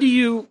 How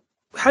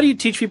do you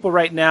teach people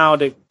right now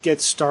to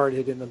get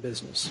started in the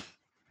business?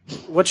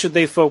 What should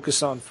they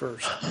focus on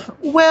first?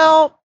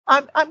 Well,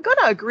 I'm going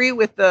to agree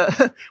with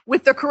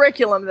the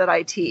curriculum that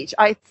I teach.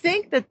 I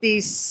think that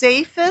the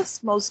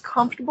safest, most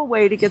comfortable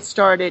way to get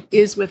started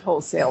is with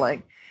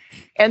wholesaling.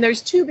 And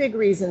there's two big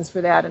reasons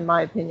for that, in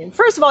my opinion.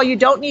 First of all, you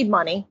don't need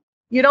money.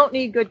 You don't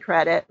need good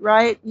credit,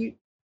 right?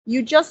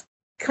 You just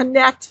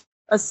connect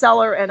a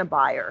seller and a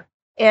buyer.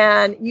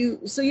 And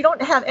so you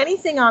don't have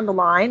anything on the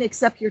line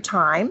except your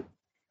time.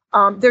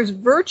 There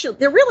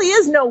really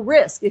is no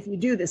risk if you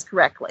do this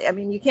correctly. I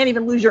mean, you can't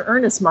even lose your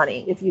earnest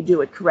money if you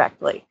do it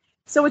correctly.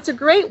 So it's a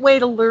great way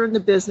to learn the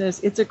business.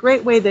 It's a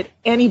great way that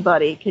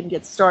anybody can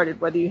get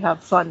started, whether you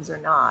have funds or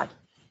not.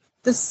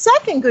 The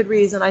second good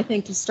reason, I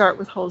think, to start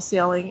with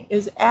wholesaling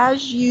is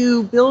as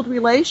you build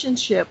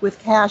relationship with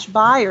cash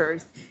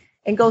buyers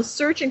and go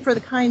searching for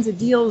the kinds of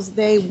deals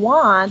they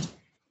want,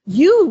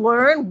 you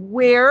learn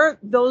where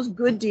those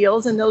good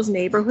deals in those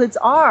neighborhoods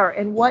are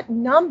and what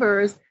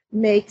numbers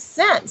make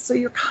sense. So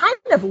you're kind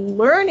of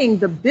learning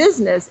the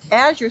business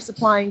as you're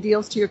supplying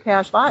deals to your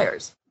cash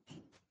buyers.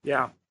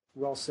 Yeah,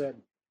 well said.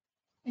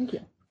 Thank you.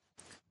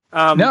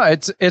 No,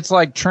 it's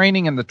like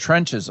training in the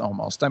trenches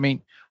almost. I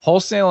mean,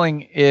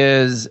 wholesaling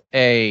is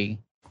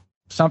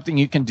something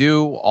you can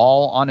do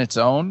all on its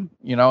own.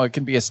 It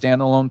can be a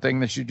standalone thing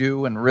that you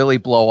do and really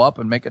blow up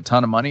and make a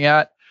ton of money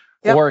at,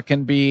 or it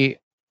can be,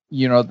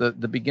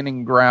 the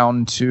beginning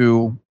ground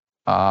to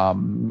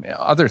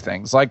other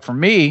things. Like for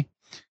me,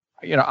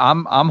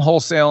 I'm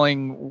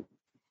wholesaling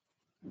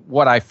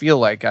what I feel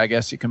like, I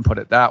guess you can put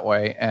it that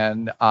way,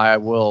 and I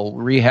will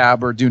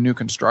rehab or do new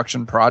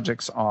construction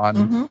projects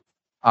on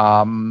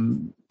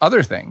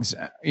other things.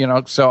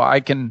 So I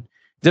can.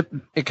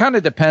 It kind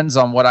of depends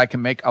on what I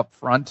can make up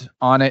front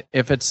on it.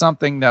 If it's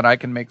something that I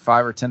can make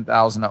 $5,000 or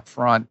 $10,000 up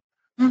front,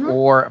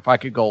 or if I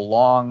could go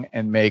long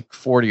and make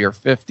 40 or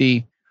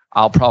 50,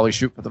 I'll probably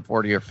shoot for the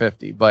 40 or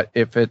 50. But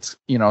if it's,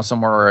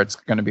 somewhere where it's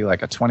going to be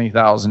like a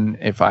 20,000,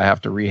 if I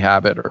have to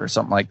rehab it or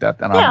something like that,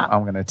 then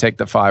I'm going to take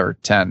the 5 or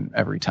 10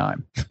 every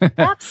time.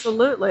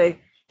 Absolutely.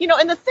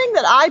 And the thing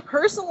that I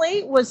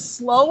personally was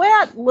slow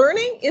at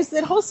learning is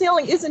that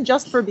wholesaling isn't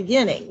just for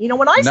beginning.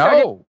 When I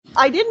started,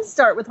 I didn't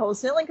start with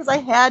wholesaling because I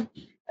had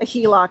a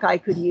HELOC I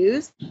could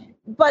use.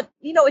 But,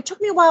 it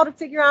took me a while to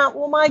figure out,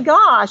 well, my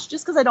gosh,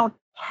 just because I don't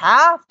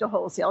have to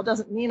wholesale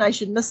doesn't mean I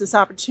should miss this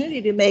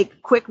opportunity to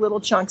make quick little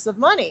chunks of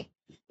money.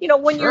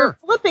 When you're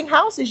flipping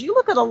houses, you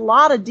look at a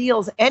lot of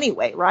deals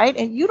anyway, right?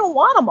 And you don't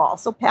want them all,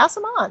 so pass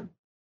them on.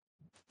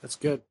 That's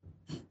good.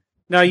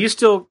 Now, you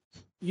still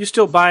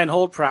buy and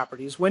hold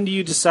properties. When do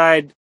you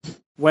decide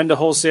when to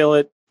wholesale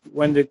it,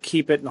 when to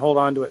keep it and hold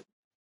on to it?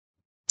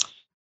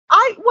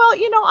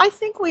 I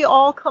think we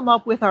all come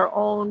up with our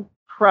own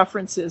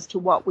preferences to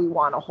what we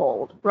want to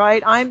hold,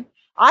 right?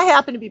 I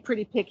happen to be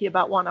pretty picky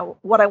about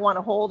what I want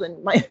to hold,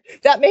 and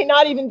that may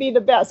not even be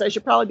the best. I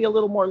should probably be a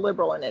little more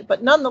liberal in it.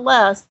 But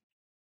nonetheless,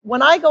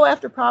 when I go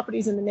after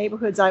properties in the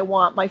neighborhoods I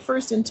want, my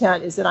first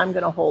intent is that I'm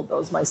going to hold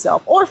those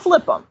myself or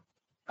flip them.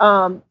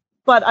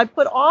 But I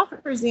put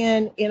offers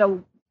in a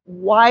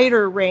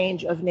wider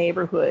range of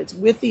neighborhoods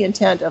with the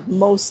intent of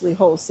mostly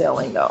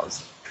wholesaling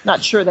those.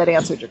 Not sure that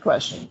answered your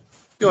question.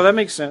 Oh, that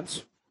makes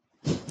sense.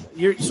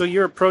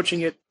 You're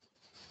approaching it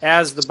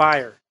as the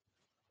buyer.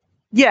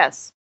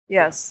 Yes.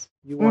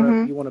 You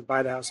want to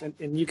buy the house,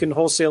 and you can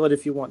wholesale it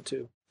if you want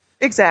to.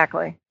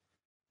 Exactly.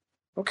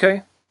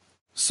 Okay.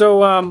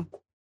 So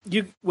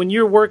when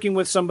you're working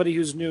with somebody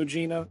who's new,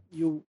 Gina,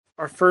 you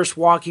are first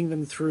walking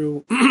them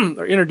through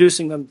or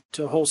introducing them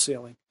to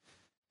wholesaling.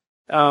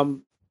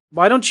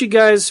 Why don't you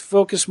guys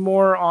focus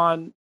more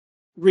on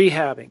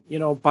rehabbing,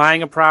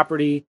 buying a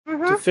property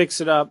to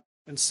fix it up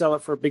and sell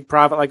it for a big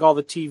profit like all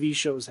the TV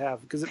shows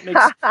have, because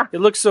it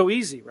looks so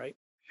easy, right?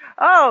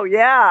 Oh,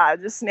 yeah.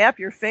 Just snap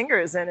your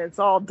fingers and it's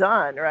all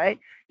done, right?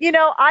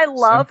 I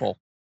love... Simple.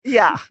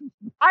 Yeah.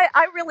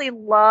 I really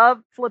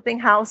love flipping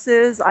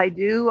houses. I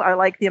do. I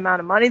like the amount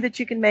of money that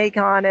you can make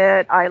on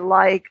it. I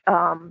like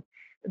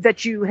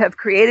that you have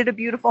created a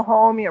beautiful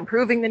home. You're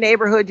improving the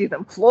neighborhood. You've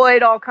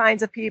employed all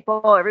kinds of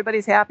people.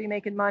 Everybody's happy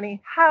making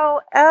money.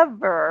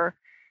 However,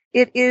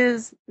 it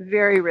is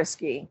very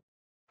risky.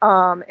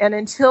 And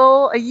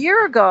until a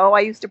year ago, I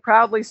used to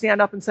proudly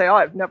stand up and say,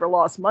 I've never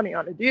lost money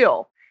on a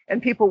deal.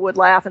 And people would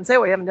laugh and say,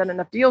 well, you haven't done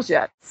enough deals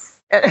yet.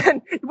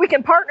 And we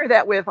can partner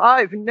that with,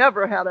 I've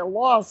never had a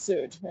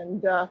lawsuit.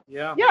 And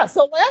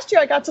so last year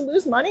I got to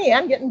lose money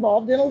and get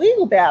involved in a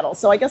legal battle.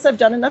 So I guess I've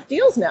done enough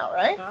deals now,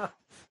 right?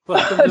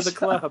 Welcome to the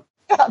club.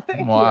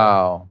 Thank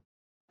you.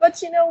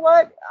 But you know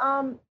what?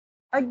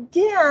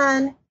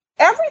 Again,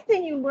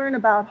 everything you learn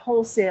about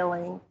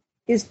wholesaling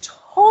is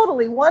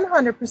totally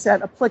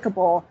 100%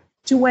 applicable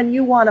to when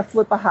you want to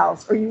flip a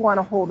house or you want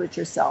to hold it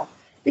yourself.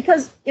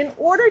 Because in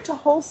order to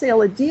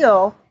wholesale a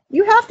deal,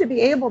 you have to be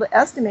able to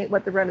estimate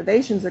what the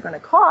renovations are going to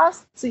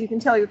cost so you can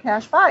tell your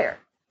cash buyer.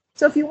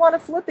 So if you want to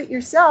flip it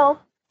yourself,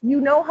 you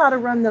know how to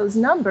run those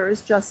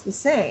numbers just the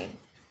same.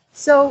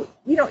 So,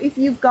 if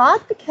you've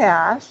got the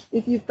cash,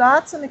 if you've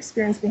got some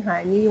experience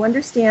behind you, you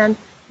understand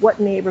what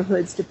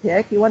neighborhoods to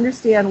pick, you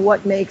understand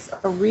what makes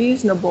a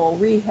reasonable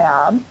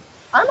rehab,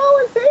 I'm all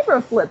in favor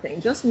of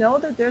flipping. Just know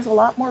that there's a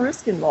lot more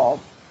risk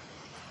involved.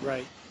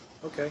 Right.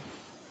 Okay.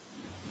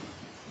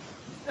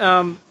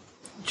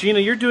 Gina,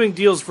 you're doing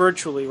deals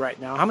virtually right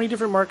now. How many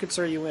different markets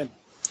are you in?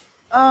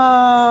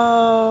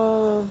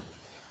 I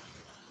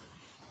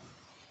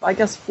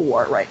guess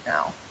 4 right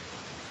now.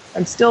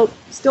 I'm still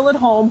at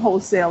home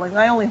wholesaling.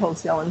 I only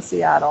wholesale in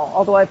Seattle,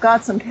 although I've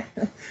got some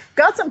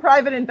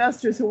private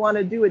investors who want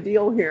to do a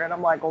deal here, and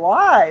I'm like,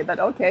 why? But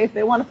okay, if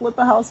they want to flip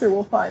a house here,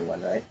 we'll find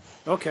one, right?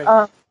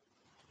 Okay.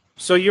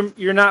 So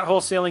you're not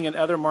wholesaling in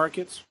other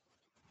markets?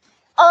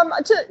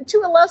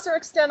 To a lesser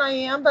extent, I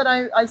am, but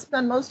I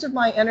spend most of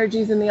my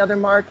energies in the other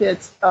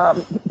markets,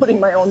 putting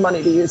my own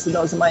money to use, and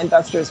those are my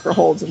investors for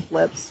holds and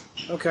flips.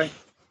 Okay.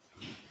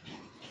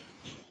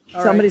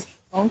 Somebody's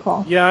phone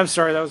call. Yeah, I'm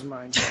sorry, that was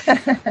mine.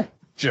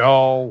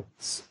 Joe.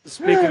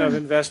 Speaking of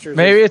investors,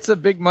 maybe it's a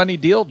big money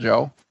deal,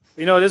 Joe.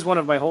 It is one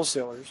of my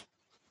wholesalers.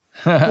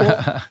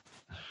 Money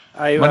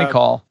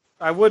call.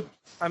 I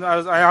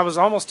was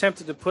almost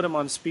tempted to put him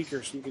on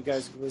speaker so you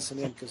guys could listen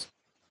in, because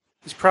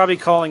he's probably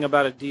calling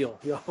about a deal.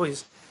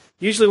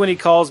 Usually when he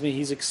calls me,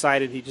 he's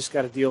excited. He just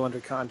got a deal under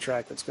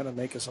contract that's going to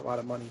make us a lot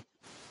of money.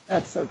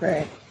 That's so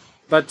great.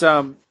 But,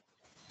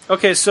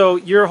 okay, so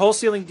you're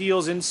wholesaling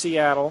deals in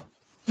Seattle,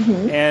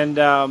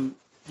 and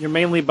you're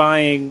mainly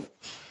buying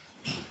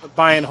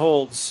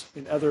holds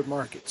in other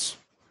markets.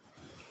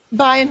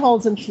 Buy and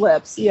holds and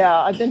flips,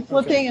 yeah. I've been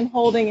flipping and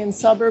holding in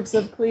suburbs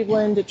of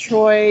Cleveland,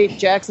 Detroit,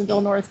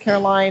 Jacksonville, North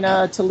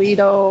Carolina,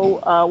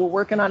 Toledo. We're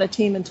working on a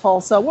team in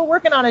Tulsa. We're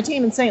working on a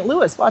team in St.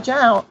 Louis. Watch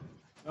out.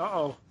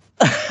 Uh-oh.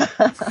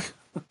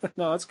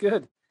 No, that's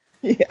good.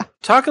 Yeah.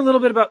 Talk a little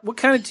bit about what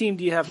kind of team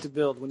do you have to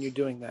build when you're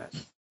doing that?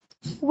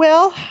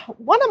 Well,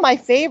 one of my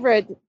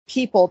favorite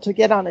people to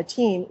get on a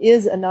team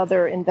is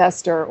another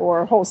investor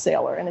or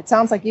wholesaler. And it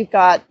sounds like you've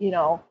got,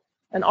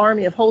 an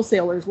army of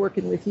wholesalers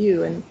working with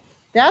you. And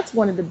that's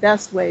one of the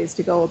best ways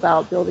to go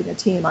about building a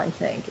team, I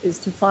think, is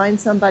to find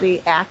somebody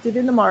active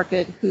in the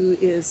market who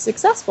is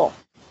successful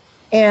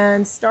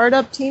and start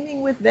up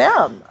teaming with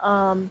them.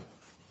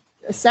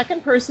 A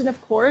second person, of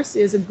course,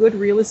 is a good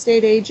real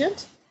estate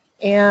agent.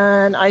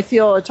 And I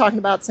feel, talking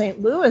about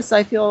St. Louis,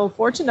 I feel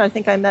fortunate. I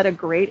think I met a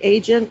great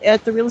agent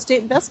at the Real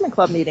Estate Investment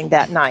Club meeting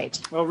that night.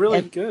 Oh,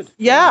 really? Good.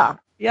 Yeah.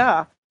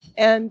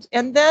 And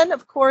then,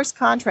 of course,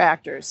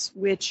 contractors,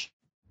 which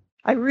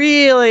I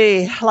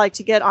really like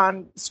to get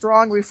on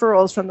strong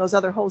referrals from those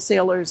other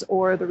wholesalers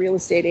or the real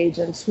estate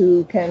agents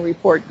who can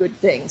report good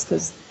things,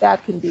 because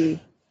that can be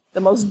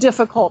the most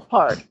difficult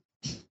part.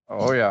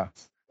 Oh, yeah.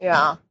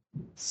 Yeah.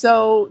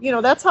 So,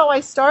 that's how I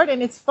start.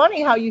 And it's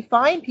funny how you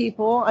find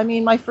people. I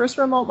mean, my first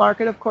remote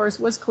market, of course,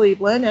 was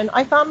Cleveland, and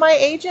I found my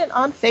agent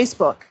on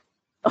Facebook.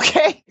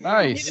 Okay.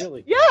 Nice.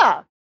 Really?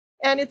 Yeah.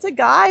 And it's a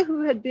guy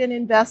who had been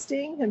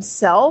investing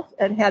himself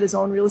and had his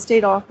own real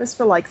estate office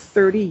for like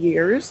 30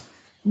 years,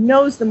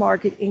 knows the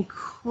market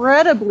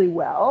incredibly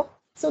well.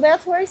 So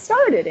that's where I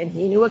started. And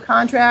he knew a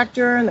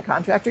contractor, and the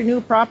contractor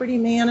knew property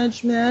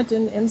management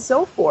and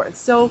so forth.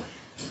 So,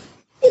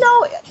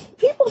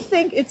 people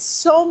think it's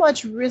so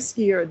much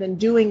riskier than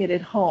doing it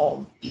at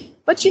home.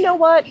 But you know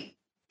what?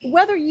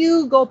 Whether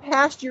you go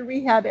past your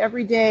rehab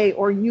every day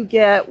or you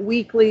get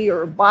weekly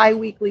or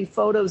bi-weekly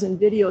photos and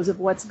videos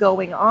of what's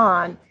going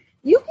on,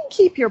 you can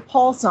keep your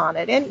pulse on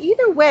it. And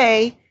either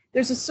way,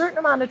 there's a certain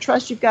amount of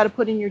trust you've got to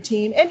put in your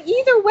team. And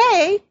either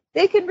way,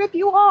 they can rip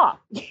you off.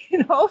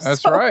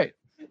 That's right.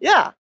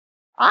 Yeah.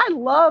 I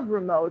love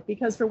remote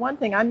because, for one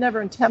thing, I'm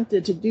never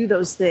tempted to do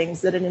those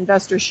things that an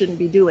investor shouldn't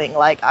be doing.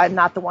 Like, I'm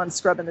not the one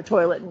scrubbing the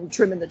toilet and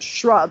trimming the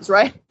shrubs,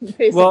 right?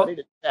 Well,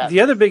 the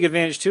other big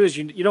advantage, too, is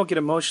you don't get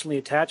emotionally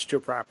attached to a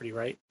property,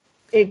 right?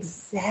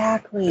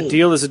 Exactly. A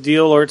deal is a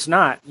deal or it's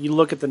not. You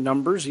look at the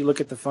numbers, you look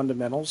at the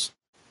fundamentals,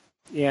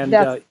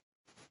 and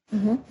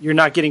you're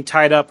not getting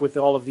tied up with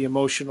all of the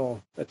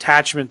emotional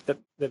attachment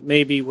that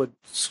maybe would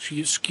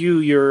skew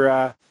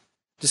your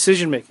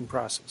decision-making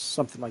process,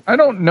 something like that. I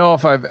don't know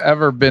if I've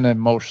ever been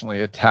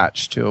emotionally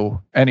attached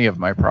to any of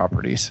my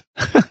properties.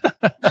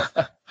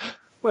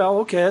 Well,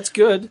 okay, that's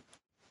good.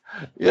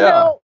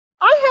 Yeah.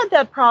 I had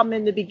that problem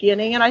in the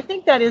beginning, and I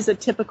think that is a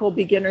typical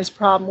beginner's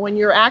problem when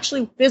you're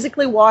actually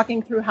physically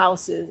walking through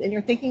houses and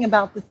you're thinking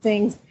about the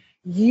things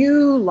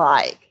you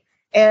like.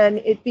 And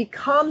it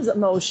becomes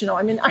emotional.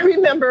 I mean, I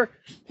remember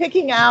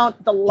picking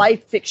out the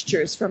light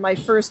fixtures for my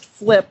first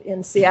flip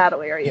in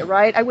Seattle area,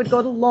 right? I would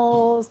go to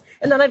Lowe's,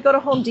 and then I'd go to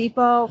Home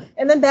Depot,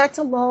 and then back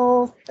to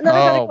Lowe's, and then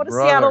I had to go to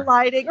Seattle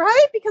Lighting,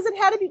 right? Because it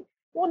had to be,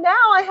 well,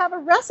 now I have a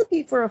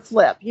recipe for a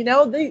flip.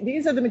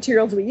 These are the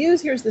materials we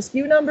use. Here's the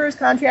SKU numbers.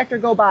 Contractor,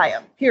 go buy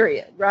them,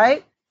 period,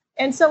 right?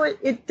 And so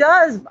it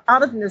does,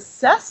 out of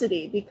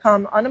necessity,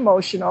 become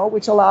unemotional,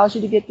 which allows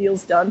you to get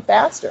deals done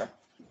faster.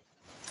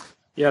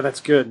 Yeah,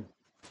 that's good.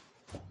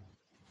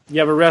 You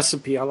have a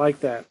recipe. I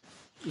like that.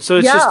 So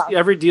it's just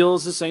every deal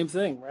is the same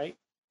thing, right?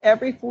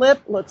 Every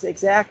flip looks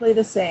exactly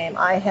the same.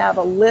 I have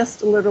a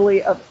list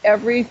literally of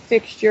every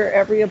fixture,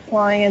 every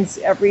appliance,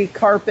 every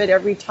carpet,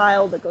 every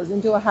tile that goes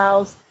into a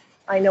house.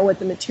 I know what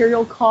the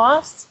material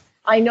costs.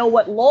 I know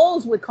what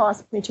Lowe's would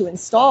cost me to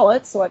install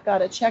it, so I've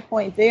got a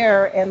checkpoint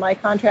there, and my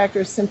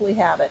contractors simply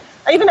have it.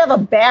 I even have a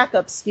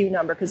backup SKU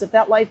number, because if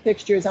that light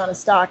fixture is out of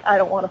stock, I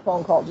don't want a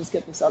phone call. Just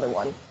get this other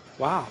one.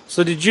 Wow.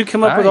 So did you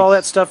come up with all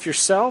that stuff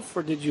yourself,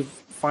 or did you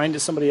find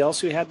somebody else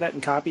who had that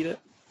and copied it?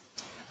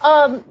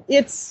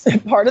 It's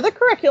part of the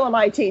curriculum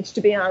I teach,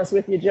 to be honest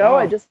with you, Joe.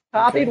 I just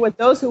copied what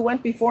those who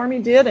went before me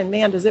did, and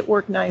man, does it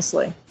work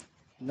nicely.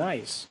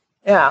 Nice.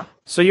 Yeah.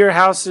 So your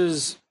house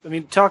is,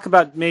 talk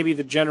about maybe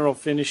the general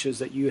finishes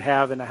that you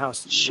have in a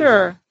house.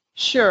 Sure.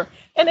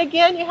 And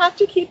again, you have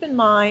to keep in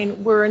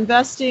mind,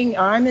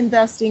 I'm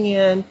investing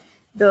in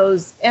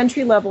those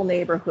entry-level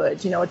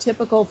neighborhoods, a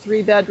typical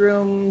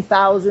 3-bedroom,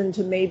 1,000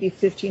 to maybe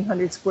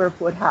 1,500 square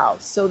foot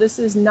house. So this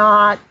is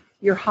not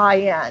your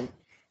high end.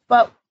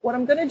 But what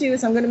I'm going to do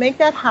is I'm going to make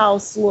that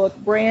house look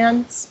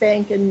brand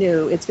spanking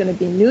new. It's going to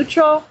be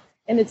neutral,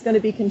 and it's going to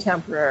be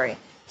contemporary.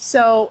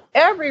 So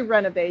every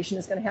renovation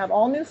is going to have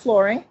all new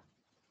flooring.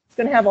 It's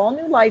going to have all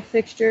new light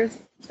fixtures.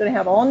 It's going to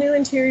have all new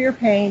interior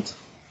paint.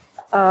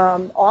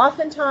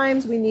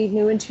 Oftentimes we need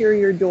new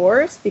interior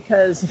doors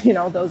because,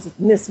 those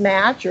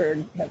mismatch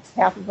or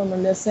half of them are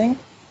missing.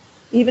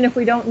 Even if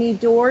we don't need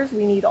doors,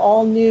 we need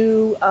all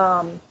new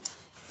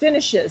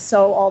finishes.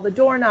 So all the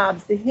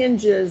doorknobs, the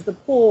hinges, the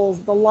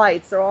pulls, the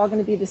lights, they're all going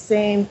to be the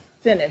same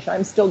finish.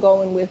 I'm still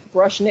going with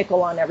brushed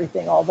nickel on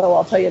everything, although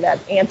I'll tell you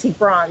that antique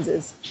bronze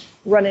is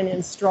running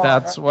in strong.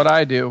 That's what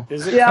I do.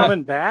 Is it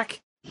coming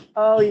back?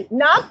 Oh,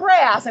 not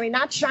brass.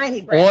 Not shiny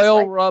brass.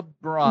 Oil rubbed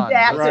bronze.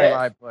 That's what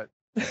I put.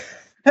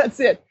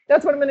 That's it.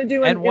 That's what I'm going to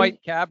do. And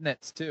white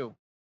cabinets, too.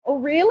 Oh,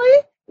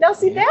 really? Now,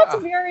 see, that's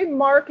very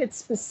market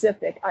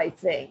specific, I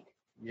think.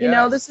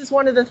 Yes. This is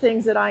one of the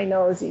things that I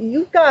know is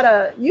you've got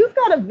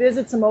to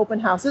visit some open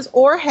houses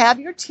or have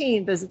your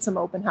team visit some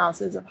open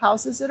houses of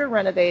houses that are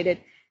renovated,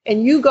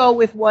 and you go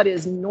with what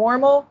is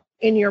normal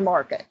in your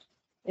market.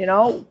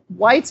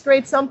 White's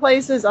great some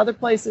places, other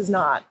places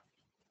not.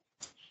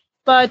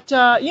 But,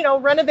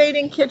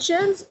 renovating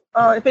kitchens,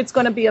 if it's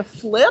going to be a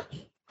flip,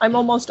 I'm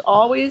almost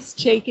always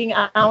taking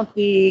out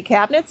the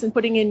cabinets and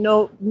putting in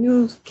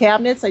new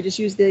cabinets. I just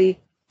use the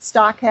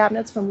stock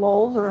cabinets from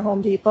Lowe's or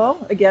Home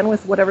Depot, again,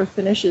 with whatever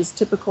finish is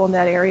typical in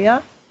that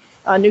area.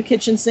 New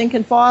kitchen sink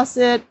and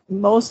faucet.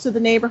 Most of the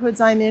neighborhoods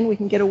I'm in, we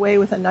can get away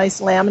with a nice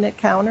laminate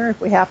counter.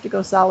 If we have to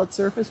go solid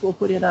surface, we'll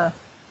put in a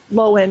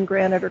low-end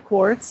granite or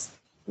quartz.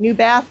 New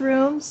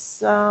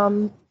bathrooms.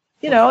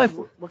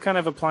 What kind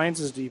of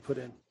appliances do you put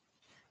in?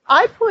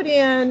 I put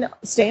in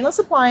stainless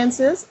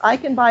appliances. I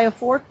can buy a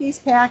 4-piece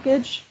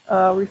package,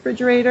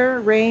 refrigerator,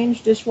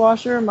 range,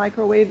 dishwasher,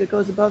 microwave that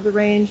goes above the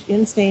range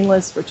in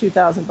stainless for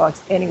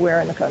 $2,000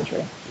 anywhere in the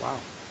country. Wow.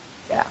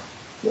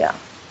 Yeah.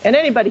 And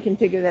anybody can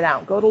figure that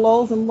out. Go to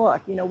Lowe's and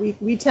look.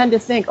 We tend to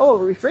think, a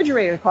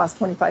refrigerator costs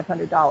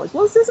 $2,500.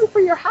 Well, this isn't for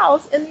your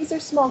house, and these are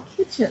small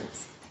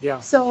kitchens. Yeah.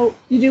 So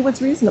you do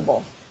what's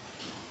reasonable.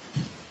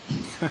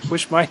 I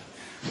wish my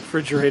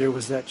refrigerator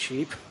was that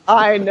cheap.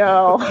 I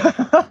know.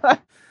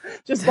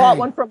 Just bought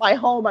one for my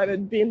home. I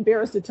would be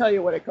embarrassed to tell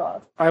you what it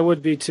cost. I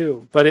would be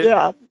too. But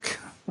yeah.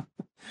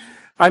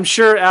 I'm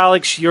sure,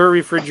 Alex, your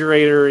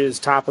refrigerator is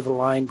top of the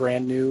line,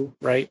 brand new,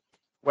 right?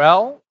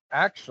 Well,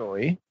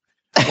 actually,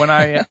 when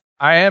I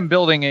am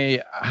building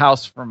a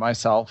house for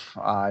myself,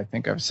 I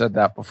think I've said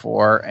that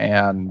before,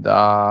 and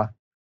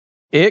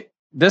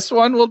this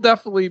one will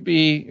definitely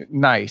be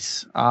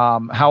nice.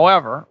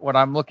 However, what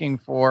I'm looking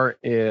for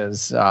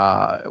is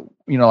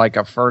like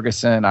a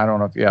Ferguson. I don't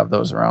know if you have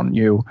those around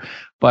you,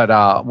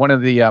 but one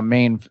of the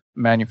main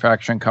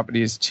manufacturing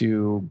companies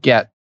to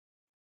get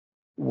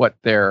what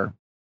they're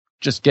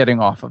just getting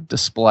off of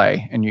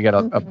display, and you get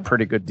a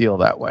pretty good deal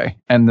that way,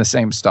 and the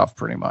same stuff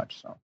pretty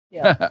much. So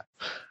yeah.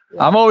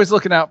 I'm always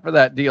looking out for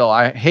that deal.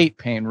 I hate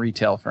paying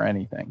retail for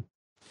anything.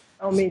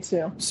 Oh, me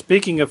too.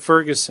 Speaking of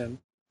Ferguson,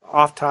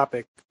 off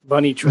topic,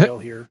 bunny trail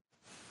here.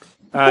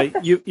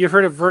 You've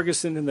heard of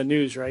Ferguson in the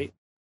news, right?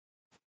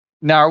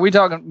 Now, are you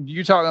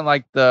talking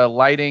like the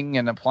lighting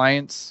and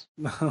appliance?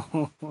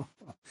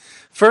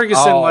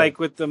 Ferguson, like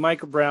with the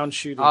Michael Brown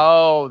shooting.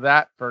 Oh,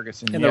 that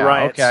Ferguson. And the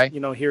riots,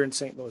 here in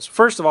St. Louis.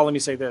 First of all, let me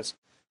say this.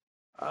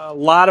 A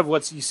lot of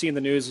what you see in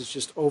the news is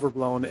just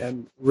overblown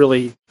and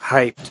really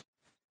hyped.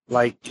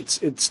 Like,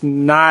 it's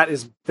not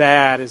as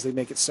bad as they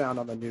make it sound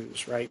on the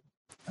news, right?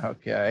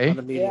 Okay. On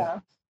the media. Yeah.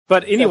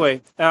 But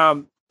anyway,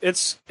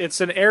 it's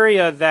an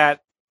area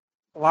that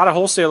a lot of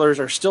wholesalers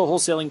are still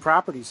wholesaling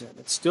properties in.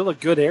 It's still a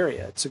good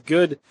area. It's a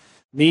good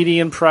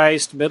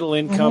median-priced,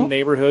 middle-income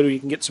neighborhood where you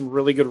can get some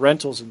really good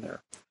rentals in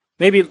there.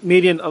 Maybe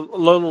median, a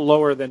little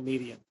lower than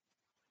median.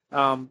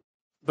 But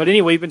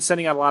anyway, we've been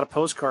sending out a lot of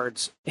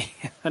postcards,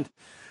 and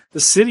the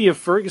city of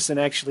Ferguson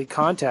actually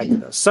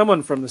contacted us.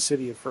 Someone from the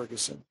city of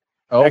Ferguson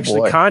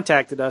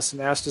contacted us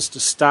and asked us to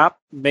stop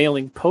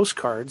mailing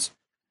postcards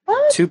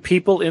to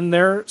people in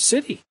their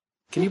city.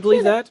 Can you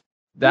believe that?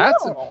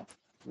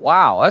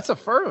 Wow, that's a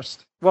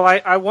first. Well,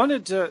 I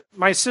wanted to,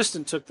 my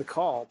assistant took the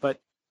call, but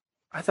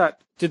I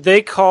thought, did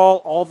they call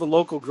all the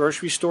local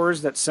grocery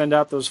stores that send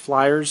out those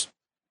flyers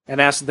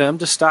and ask them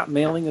to stop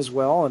mailing as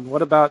well? And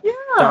what about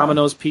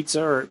Domino's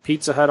Pizza or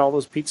Pizza Hut, all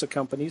those pizza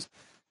companies?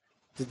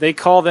 Did they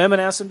call them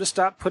and ask them to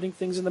stop putting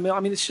things in the mail? I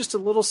mean, it's just a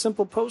little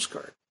simple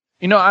postcard.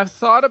 I've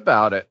thought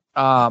about it.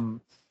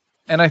 And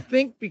I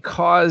think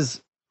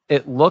because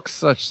it looks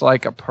such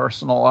like a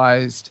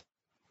personalized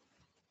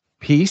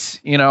piece,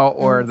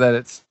 or that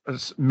it's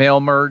mail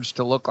merged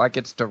to look like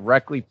it's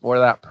directly for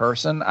that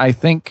person, I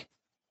think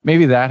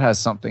maybe that has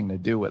something to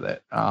do with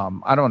it.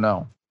 I don't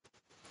know.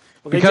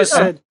 Well, they just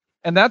said,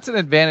 and that's an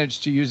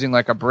advantage to using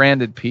like a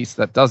branded piece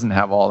that doesn't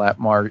have all that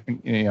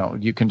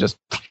you can just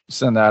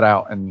send that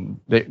out,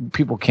 and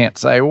people can't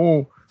say,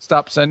 "Oh,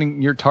 stop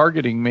sending, you're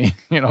targeting me,"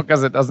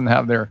 because it doesn't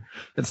have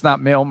it's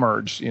not mail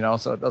merged,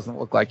 so it doesn't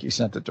look like you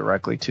sent it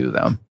directly to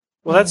them.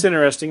 Well, that's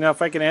interesting. Now,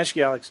 if I can ask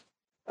you, Alex,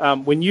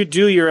 when you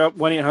do your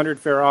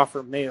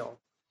 1-800-FAIR-OFFER mail,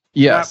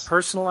 you're not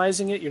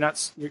personalizing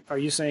it. Are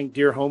you saying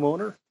 "Dear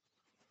Homeowner"?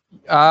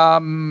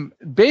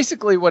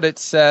 Basically, what it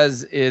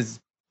says is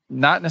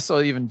not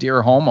necessarily even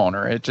 "Dear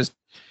Homeowner." It just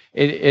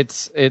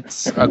it's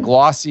a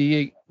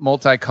glossy,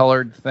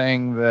 multicolored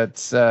thing that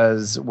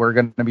says we're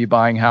going to be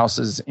buying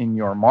houses in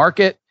your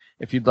market.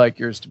 If you'd like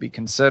yours to be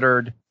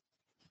considered,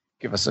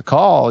 give us a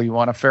call. You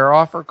want a fair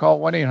offer? Call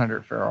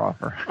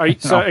 1-800-FAIR-OFFER.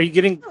 Are you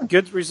getting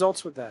good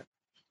results with that?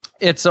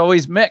 It's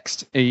always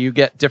mixed. You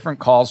get different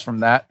calls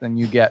from that than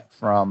you get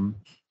from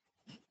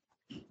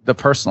the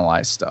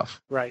personalized stuff.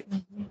 Right.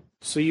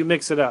 So you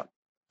mix it up.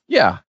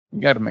 Yeah,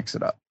 you got to mix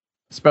it up,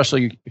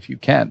 especially if you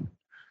can.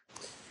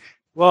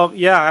 Well,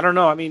 yeah, I don't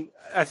know. I mean,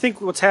 I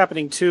think what's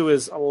happening too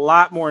is a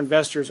lot more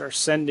investors are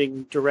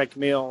sending direct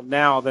mail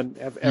now than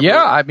ever. In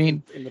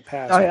the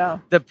past. Oh yeah.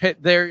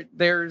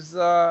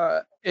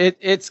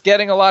 It's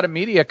getting a lot of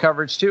media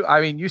coverage too. I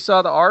mean, you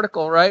saw the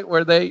article, right,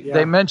 where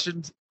they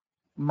mentioned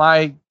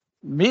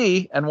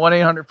me and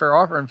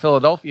 1-800-FAIR-OFFER in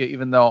Philadelphia,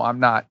 even though I'm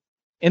not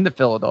in the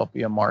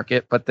Philadelphia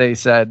market, but they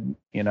said,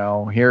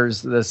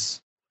 here's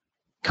this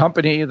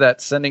company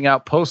that's sending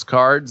out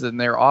postcards and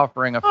they're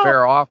offering a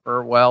fair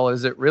offer. Well,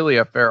 is it really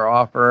a fair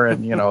offer?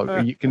 And,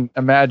 you can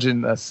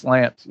imagine the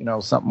slant,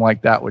 something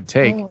like that would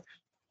take.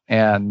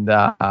 And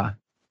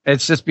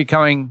it's just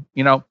becoming,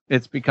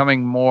 it's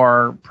becoming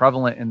more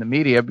prevalent in the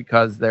media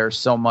because there's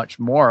so much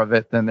more of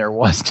it than there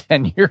was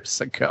 10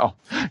 years ago,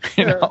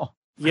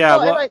 Yeah.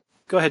 Well,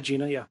 go ahead,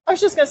 Gina. Yeah. I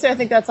was just going to say, I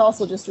think that's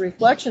also just a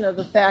reflection of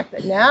the fact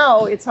that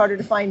now it's harder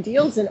to find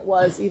deals than it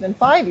was even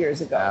 5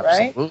 years ago,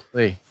 right?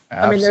 Absolutely.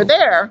 I mean, they're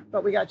there,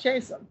 but we got to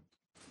chase them.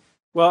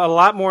 Well, a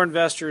lot more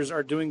investors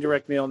are doing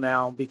direct mail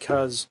now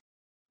because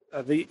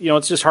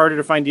it's just harder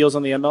to find deals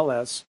on the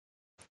MLS.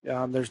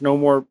 There's no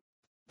more.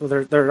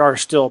 Well, there are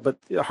still, but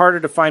harder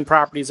to find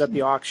properties at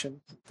the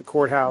auction, the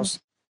courthouse.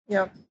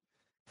 Yeah.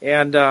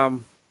 And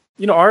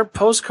our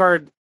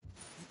postcard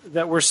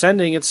that we're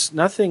sending, it's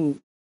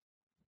nothing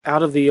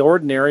out of the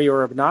ordinary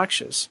or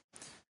obnoxious.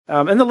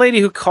 And the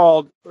lady who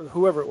called, or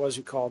whoever it was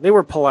who called, they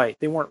were polite.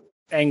 They weren't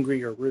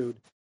angry or rude.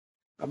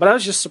 But I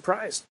was just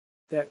surprised.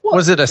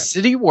 Was it a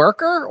city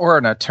worker or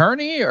an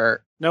attorney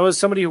or? No, it was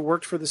somebody who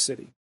worked for the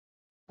city.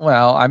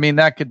 Well, I mean,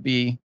 that could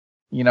be,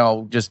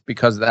 just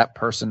because that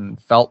person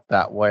felt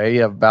that way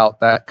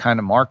about that kind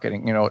of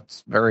marketing.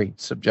 It's very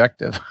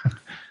subjective.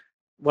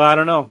 Well, I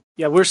don't know.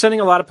 Yeah, we're sending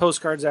a lot of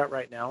postcards out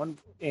right now,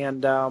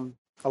 and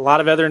a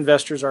lot of other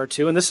investors are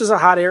too. And this is a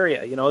hot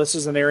area. This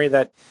is an area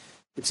that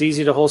it's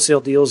easy to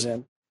wholesale deals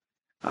in.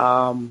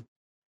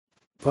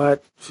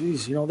 But,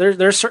 geez,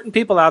 there's certain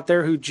people out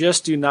there who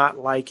just do not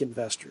like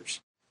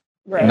investors.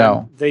 Right.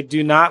 No. They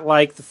do not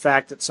like the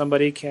fact that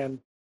somebody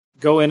can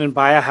go in and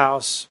buy a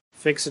house,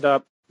 fix it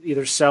up,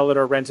 either sell it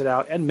or rent it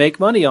out, and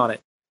make money on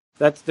it.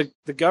 That's the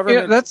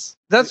government. Yeah,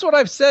 that's what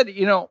I've said.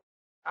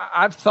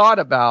 I've thought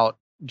about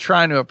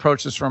trying to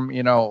approach this from,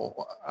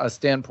 a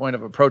standpoint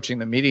of approaching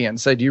the media and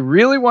say, do you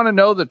really want to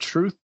know the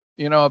truth,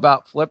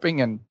 about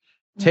flipping and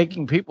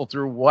taking people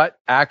through what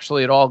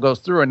actually it all goes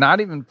through, and not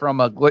even from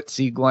a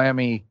glitzy,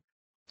 glammy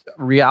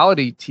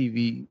reality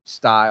TV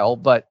style,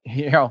 but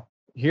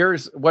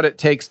here's what it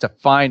takes to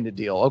find a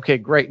deal. Okay,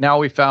 great. Now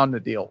we found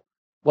the deal.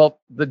 Well,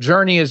 the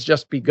journey has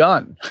just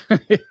begun.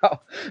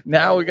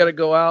 Now we got to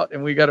go out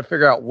and we got to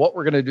figure out what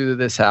we're going to do to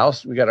this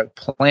house. We got to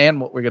plan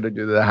what we're going to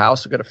do to the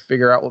house. We got to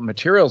figure out what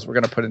materials we're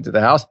going to put into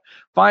the house,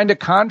 find a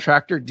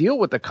contractor, deal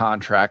with the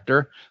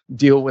contractor,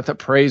 deal with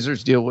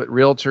appraisers, deal with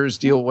realtors,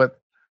 deal with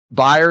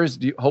buyers,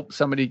 hope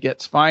somebody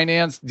gets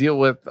financed, deal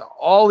with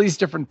all these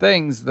different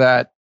things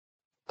that,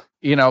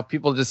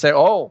 people just say,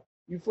 oh,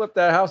 you flipped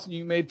that house and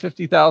you made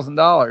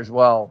 $50,000.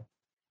 Well,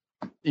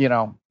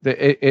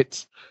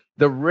 it's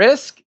the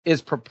risk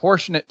is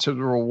proportionate to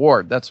the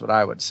reward. That's what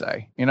I would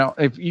say.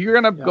 If you're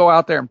going to go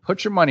out there and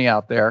put your money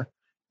out there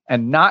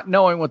and not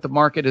knowing what the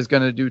market is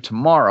going to do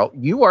tomorrow,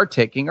 you are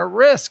taking a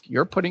risk.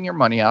 You're putting your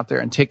money out there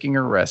and taking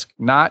a risk.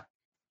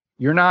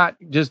 You're not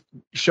just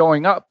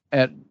showing up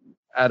at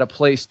a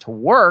place to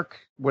work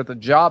with a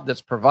job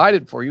that's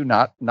provided for you,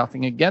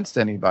 nothing against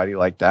anybody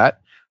like that,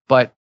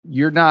 but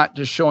you're not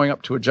just showing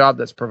up to a job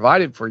that's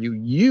provided for you.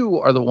 You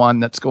are the one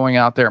that's going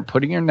out there and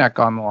putting your neck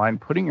on the line,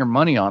 putting your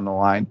money on the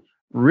line,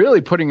 really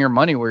putting your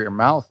money where your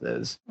mouth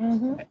is.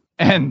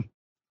 Mm-hmm.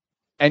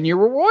 And you're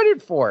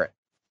rewarded for it.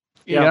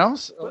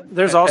 So,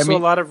 there's also a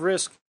lot of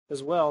risk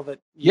as well that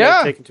you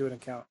have to take into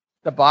account.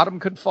 The bottom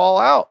could fall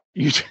out.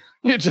 You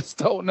just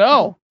don't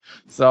know.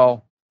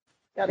 So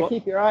got to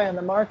keep your eye on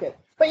the market.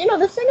 But,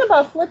 the thing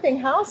about flipping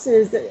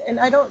houses, and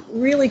I don't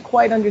really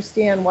quite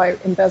understand why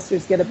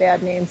investors get a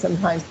bad name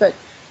sometimes, but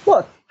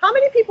look, how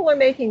many people are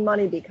making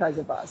money because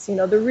of us?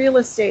 The real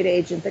estate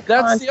agent, the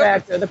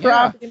contractor, the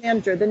property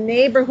manager, the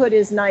neighborhood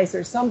is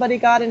nicer, somebody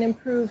got an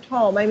improved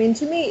home. I mean,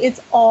 to me,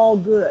 it's all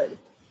good.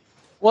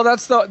 Well,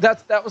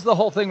 that was the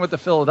whole thing with the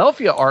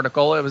Philadelphia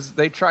article.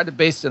 They tried to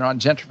base it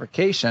on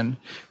gentrification,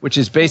 which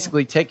is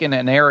basically taking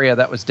an area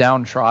that was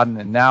downtrodden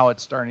and now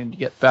it's starting to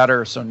get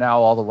better. So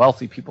now all the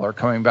wealthy people are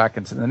coming back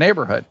into the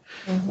neighborhood.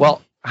 Mm-hmm.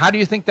 Well, how do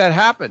you think that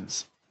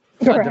happens?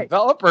 Right. A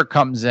developer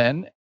comes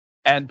in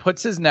and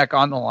puts his neck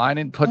on the line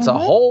and puts a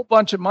whole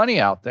bunch of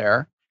money out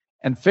there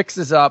and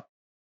fixes up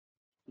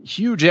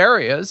huge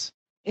areas.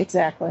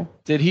 Exactly.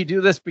 Did he do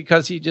this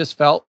because he just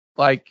felt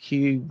like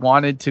he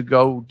wanted to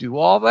go do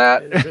all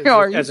that?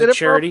 As a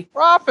charity?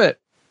 Profit.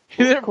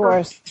 Of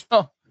course.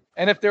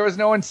 And if there was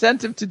no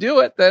incentive to do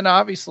it, then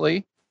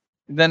obviously,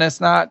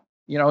 it's not,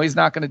 he's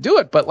not going to do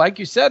it. But like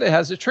you said, it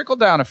has a trickle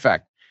down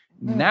effect.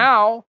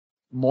 Now,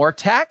 more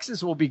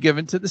taxes will be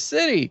given to the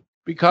city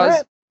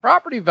because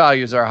property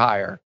values are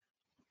higher.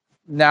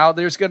 Now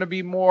there's going to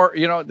be more,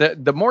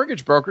 the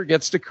mortgage broker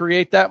gets to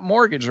create that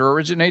mortgage or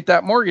originate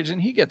that mortgage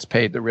and he gets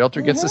paid. The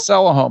realtor gets to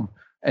sell a home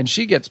and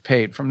she gets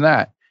paid from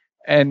that.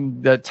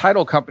 And the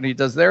title company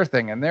does their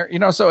thing,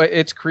 and so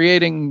it's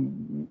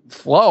creating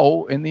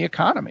flow in the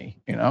economy,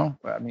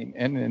 I mean,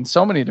 and in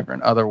so many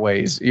different other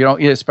ways,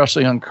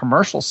 especially on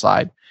commercial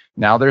side.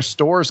 Now there's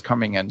stores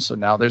coming in. So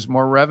now there's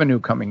more revenue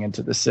coming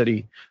into the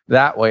city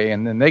that way.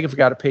 And then they've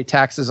got to pay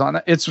taxes on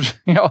it. It's,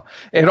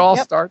 it all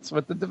starts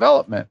with the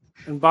development.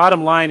 And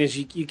bottom line is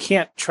you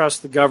can't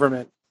trust the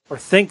government or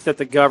think that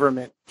the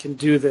government can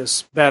do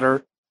this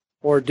better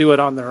or do it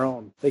on their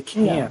own. They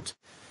can't.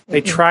 Yeah.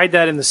 They tried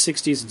that in the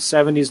 60s and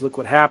 70s. Look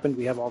what happened.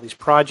 We have all these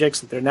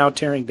projects that they're now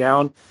tearing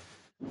down,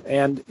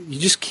 and you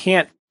just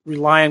can't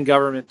rely on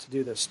government to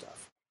do this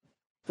stuff.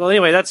 Well,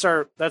 anyway, that's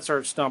our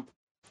stump.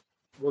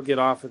 We'll get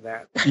off of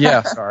that.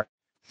 Yeah, sorry.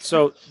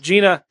 So,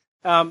 Gina,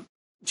 we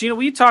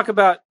were talking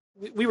about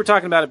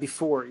it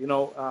before.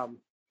 You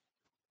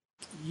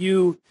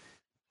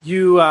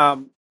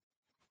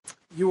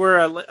were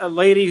a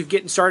lady who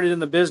getting started in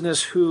the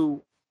business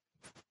who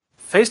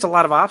faced a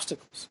lot of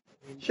obstacles.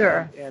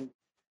 Sure. And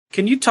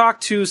can you talk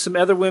to some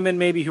other women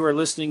maybe who are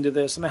listening to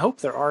this? And I hope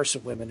there are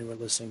some women who are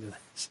listening to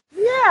this.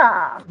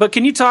 Yeah. But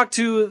can you talk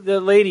to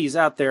the ladies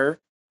out there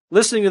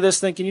listening to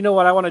this thinking, you know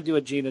what, I want to do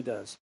what Gina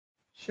does?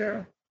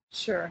 Sure.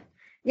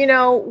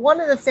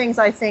 One of the things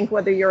I think,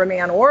 whether you're a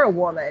man or a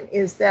woman,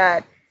 is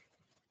that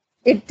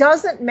it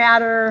doesn't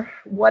matter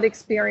what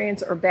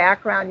experience or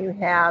background you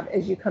have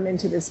as you come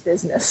into this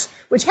business,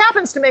 which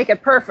happens to make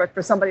it perfect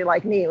for somebody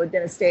like me who had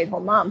been a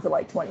stay-at-home mom for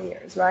like 20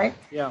 years, right?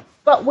 Yeah.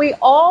 But we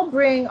all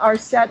bring our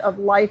set of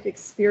life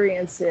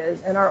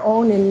experiences and our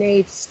own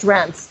innate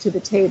strengths to the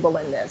table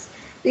in this.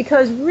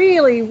 Because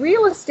really,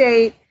 real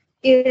estate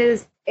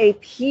is a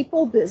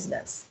people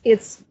business.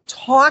 It's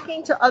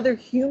talking to other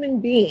human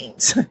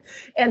beings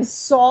and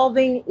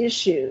solving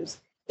issues.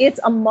 It's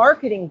a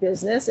marketing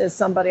business, as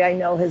somebody I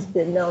know has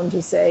been known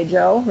to say,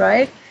 Joe,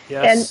 right?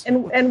 Yes.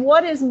 And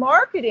what is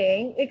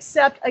marketing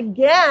except,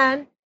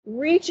 again,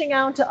 reaching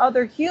out to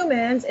other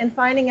humans and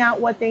finding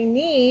out what they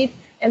need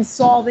and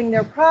solving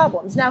their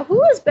problems. Now,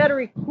 who is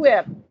better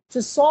equipped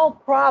to solve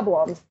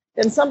problems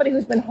than somebody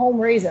who's been home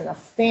raising a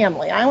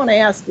family? I want to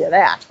ask you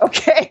that,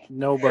 okay?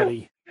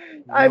 Nobody.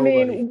 I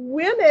mean,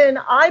 women,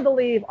 I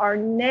believe, are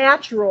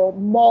natural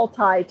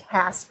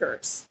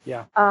multitaskers.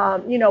 Yeah.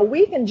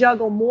 We can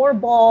juggle more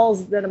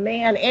balls than a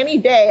man any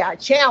day. I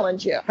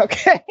challenge you.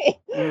 Okay.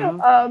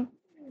 Mm-hmm.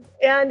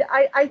 And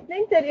I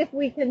think that if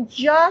we can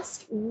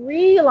just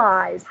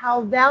realize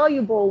how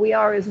valuable we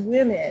are as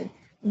women,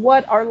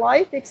 what our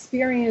life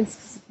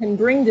experience can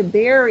bring to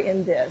bear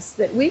in this,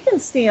 that we can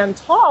stand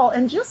tall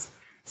and just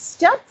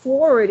step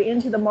forward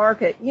into the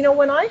market.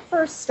 When I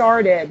first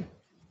started,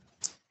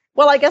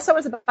 well, I guess I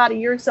was about a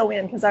year or so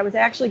in, because I was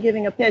actually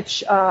giving a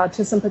pitch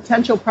to some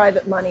potential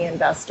private money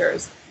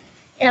investors.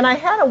 And I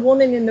had a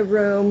woman in the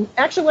room,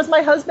 actually was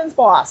my husband's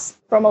boss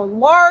from a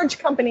large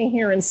company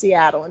here in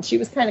Seattle. And she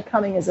was kind of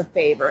coming as a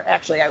favor.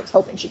 Actually, I was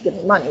hoping she'd give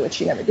me money, which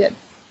she never did.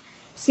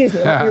 Excuse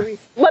me,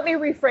 let me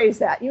rephrase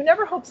that. You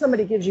never hope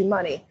somebody gives you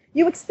money.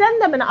 You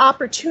extend them an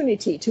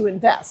opportunity to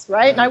invest,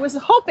 right? And I was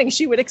hoping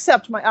she would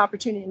accept my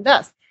opportunity to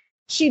invest.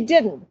 She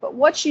didn't. But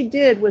what she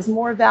did was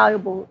more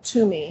valuable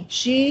to me.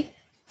 She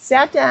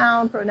sat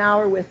down for an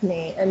hour with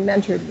me and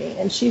mentored me.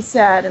 And she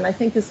said, and I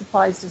think this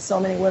applies to so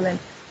many women,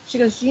 she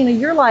goes, Gina,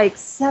 you're like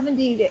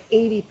 70 to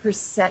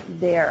 80%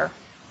 there,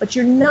 but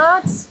you're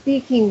not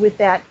speaking with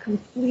that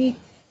complete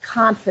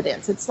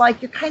confidence. It's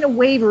like you're kind of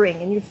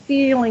wavering and you're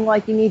feeling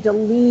like you need to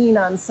lean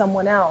on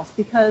someone else.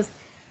 Because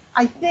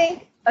I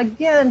think,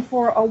 again,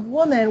 for a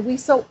woman, we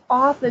so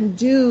often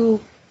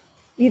do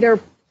either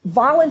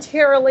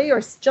voluntarily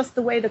or just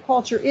the way the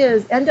culture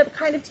is, end up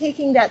kind of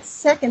taking that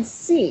second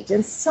seat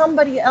and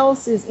somebody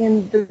else is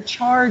in the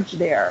charge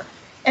there.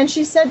 And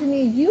she said to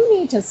me, you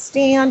need to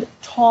stand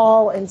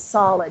tall and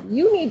solid.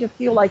 You need to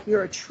feel like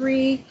you're a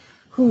tree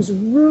whose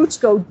roots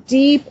go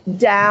deep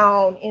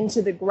down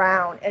into the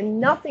ground and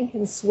nothing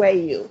can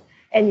sway you.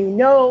 And you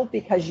know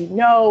because you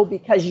know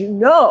because you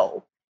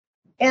know.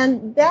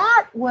 And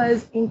that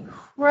was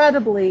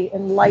incredibly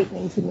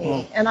enlightening to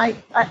me. And I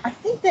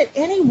think that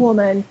any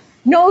woman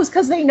knows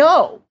because they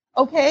know,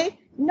 okay?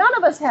 None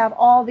of us have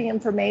all the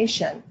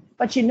information,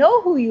 but you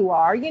know who you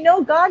are. You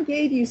know God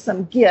gave you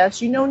some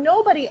gifts. You know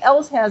nobody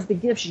else has the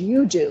gifts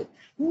you do.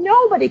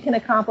 Nobody can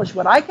accomplish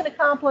what I can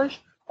accomplish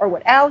or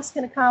what Alex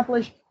can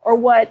accomplish or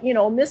what,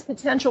 this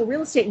potential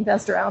real estate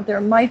investor out there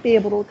might be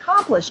able to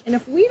accomplish. And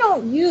if we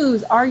don't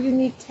use our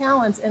unique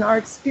talents and our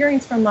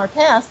experience from our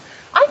past,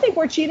 I think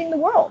we're cheating the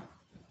world.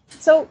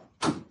 So,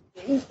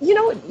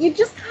 you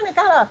just kind of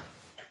got to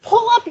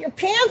pull up your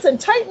pants and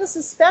tighten the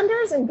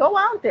suspenders and go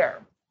out there.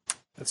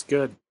 That's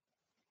good.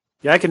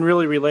 Yeah, I can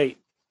really relate.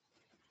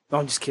 No,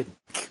 I'm just kidding.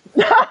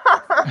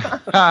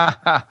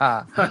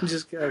 I'm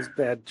just, that was a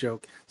bad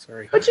joke.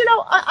 Sorry. But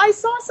I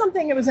saw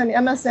something, it was on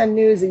MSN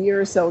News a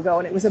year or so ago,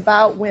 and it was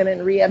about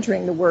women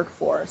re-entering the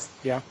workforce.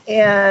 Yeah.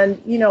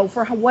 And,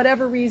 for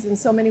whatever reason,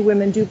 so many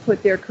women do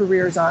put their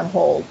careers on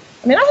hold.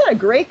 I mean, I had a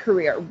great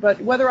career,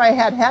 but whether I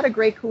had a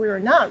great career or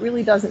not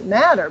really doesn't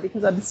matter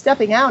because I'm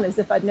stepping out as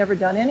if I'd never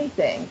done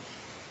anything.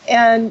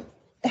 And,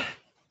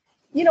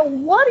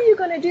 what are you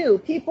going to do?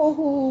 People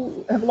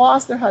who have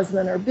lost their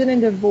husband or been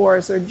in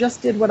divorce or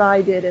just did what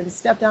I did and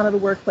stepped out of the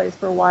workplace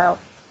for a while,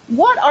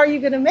 what are you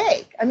going to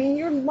make? I mean,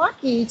 you're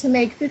lucky to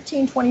make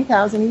 $15,000,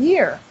 $20,000 a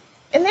year.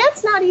 And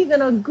that's not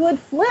even a good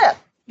flip.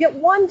 Get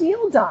one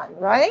deal done,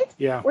 right?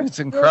 Yeah. It's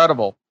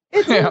incredible.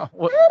 It's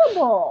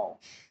incredible.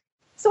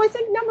 So I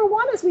think number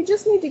one is we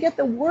just need to get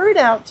the word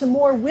out to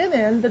more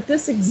women that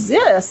this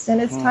exists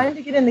and it's time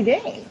to get in the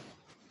game.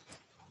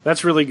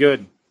 That's really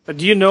good. But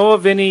do you know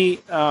of any?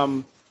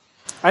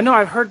 I know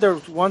I've heard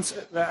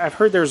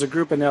there's a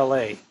group in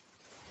LA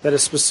that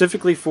is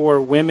specifically for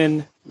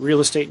women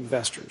real estate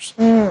investors.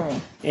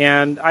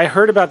 And I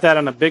heard about that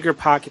on a Bigger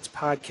Pockets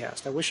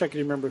podcast. I wish I could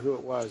remember who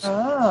it was.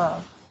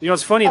 You know,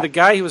 it's funny. The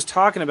guy who was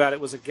talking about it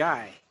was a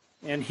guy,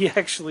 and he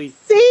actually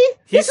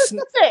this is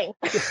the thing.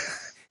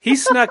 He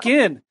snuck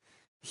in.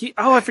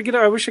 I forget.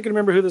 I wish I could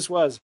remember who this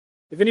was.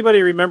 If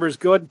anybody remembers,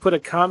 go ahead and put a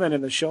comment in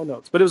the show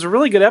notes. But it was a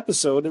really good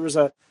episode. There was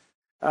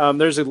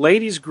there's a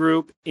ladies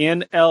group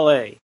in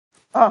LA,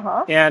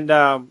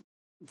 and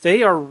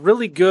they are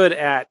really good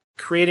at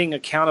creating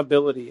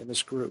accountability in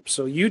this group.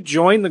 So you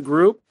join the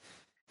group,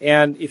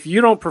 and if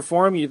you don't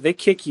perform, they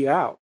kick you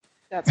out.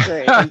 That's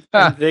great. and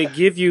they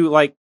give you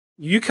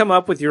you come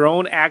up with your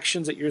own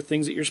actions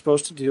things that you're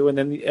supposed to do, and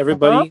then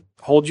everybody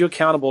holds you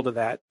accountable to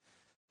that.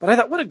 But I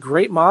thought, what a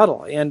great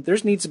model. And there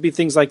needs to be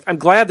things I'm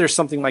glad there's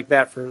something like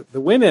that for the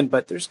women,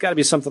 but there's got to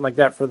be something like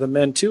that for the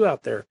men too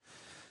out there.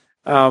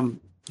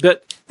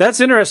 But that's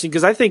interesting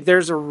because I think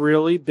there's a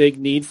really big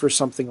need for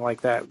something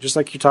like that, just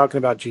like you're talking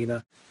about,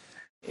 Gina.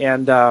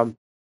 And, I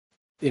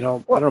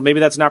don't know,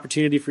 maybe that's an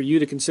opportunity for you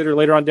to consider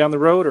later on down the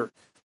road, or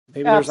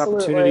maybe there's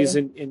opportunities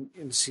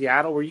in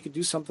Seattle where you could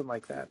do something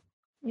like that.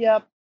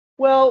 Yep.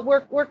 Well,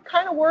 we're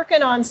kind of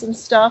working on some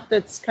stuff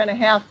that's kind of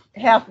half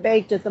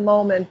baked at the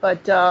moment,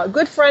 but a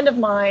good friend of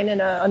mine and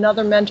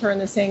another mentor in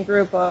the same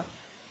group, a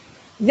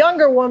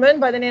younger woman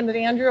by the name of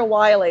Andrea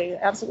Wiley,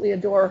 absolutely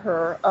adore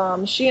her.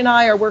 She and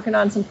I are working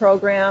on some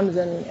programs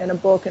and a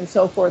book and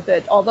so forth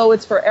that, although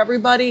it's for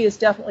everybody, is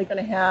definitely going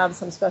to have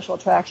some special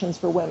attractions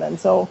for women.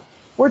 So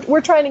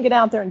we're trying to get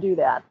out there and do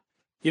that.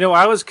 You know,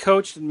 I was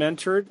coached and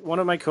mentored. One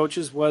of my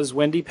coaches was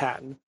Wendy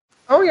Patton.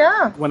 Oh,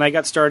 yeah. When I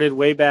got started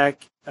way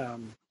back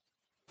in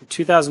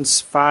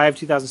 2005,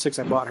 2006,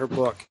 I bought her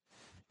book.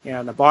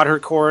 And I bought her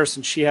course,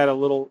 and she had a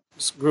little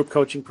group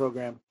coaching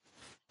program.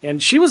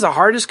 And she was the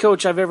hardest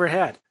coach I've ever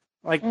had.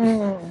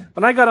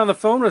 When I got on the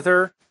phone with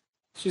her,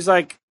 she's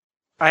like,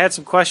 I had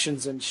some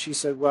questions, and she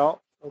said,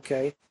 well,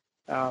 okay.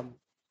 Do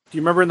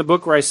you remember in the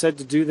book where I said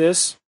to do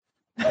this?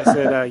 I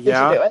said,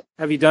 yeah. Did you do it?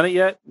 Have you done it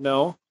yet?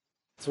 No.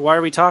 So why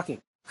are we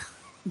talking?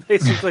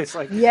 Basically, it's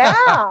like, yeah.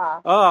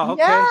 Oh,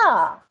 okay.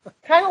 Yeah.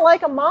 Kind of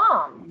like a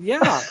mom.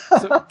 Yeah.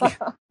 So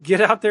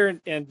get out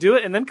there and do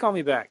it, and then call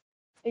me back.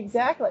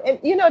 Exactly. And,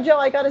 Joe,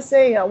 I got to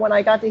say, when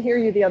I got to hear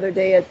you the other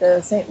day at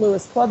the St.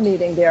 Louis Club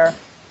meeting there,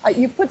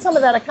 you put some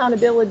of that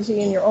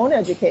accountability in your own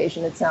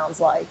education, it sounds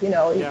like. You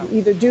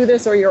either do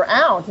this or you're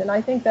out. And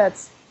I think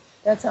that's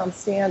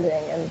outstanding.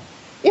 And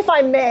if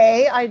I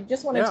may, I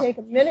just want to take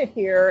a minute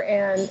here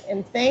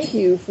and thank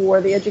you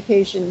for the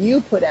education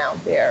you put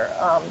out there.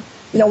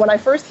 When I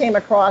first came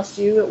across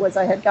you,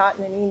 I had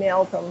gotten an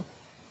email from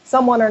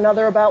someone or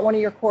another about one of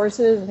your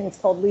courses. I think it's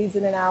called Leads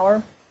in an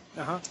Hour.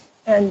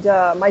 And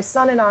my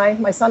son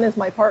is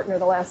my partner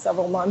the last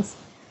several months.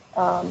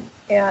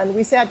 And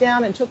we sat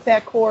down and took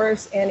that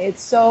course, and it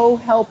so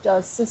helped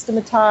us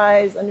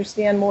systematize,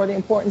 understand more the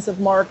importance of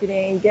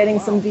marketing, getting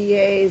some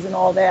VAs and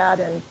all that.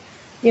 And,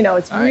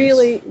 it's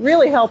really,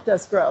 really helped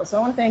us grow. So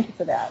I want to thank you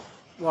for that.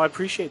 Well, I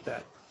appreciate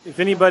that. If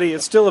anybody,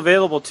 it's still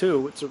available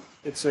too.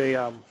 It's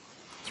a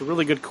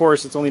really good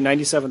course. It's only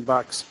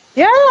 $97.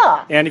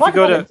 Yeah. And if you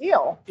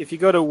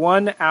go to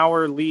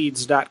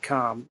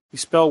onehourleads.com, you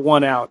spell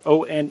one out,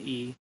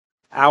 ONE,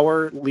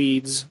 hour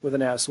leads with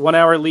an S,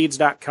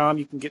 onehourleads.com,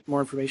 you can get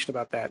more information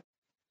about that.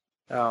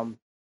 But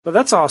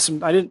that's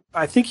awesome. I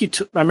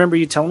remember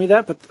you telling me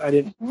that, but I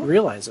didn't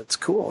realize it. It's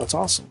cool. It's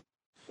awesome.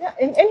 Yeah.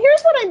 And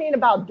here's what I mean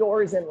about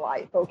doors in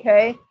life.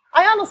 Okay.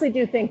 I honestly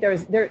do think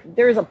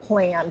there's a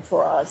plan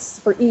for us,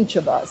 for each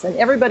of us, and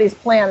everybody's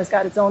plan has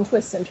got its own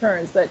twists and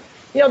turns. But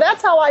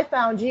that's how I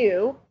found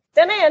you.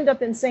 Then I end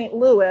up in St.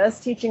 Louis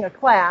teaching a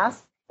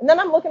class, and then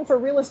I'm looking for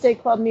real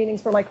estate club meetings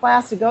for my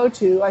class to go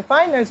to. I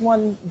find there's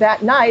one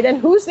that night, and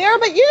who's there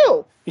but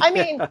you? I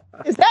mean,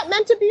 is that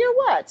meant to be or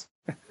what?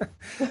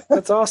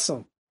 That's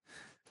awesome.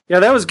 Yeah,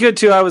 that was good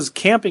too. I was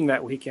camping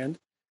that weekend,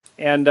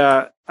 and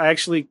I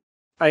actually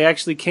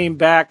came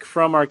back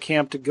from our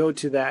camp to go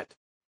to that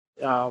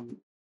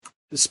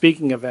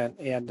speaking event,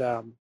 and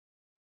I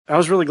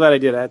was really glad I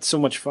did. I had so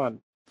much fun.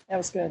 That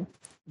was good.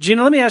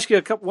 Gina, let me ask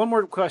you one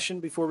more question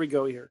before we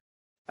go here.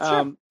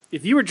 Sure.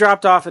 If you were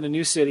dropped off in a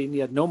new city and you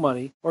had no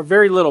money or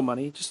very little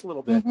money, just a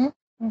little bit,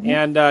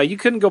 and you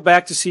couldn't go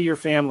back to see your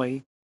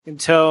family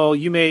until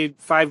you made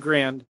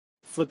 $5,000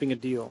 flipping a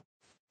deal.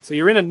 So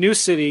you're in a new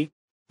city.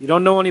 You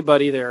don't know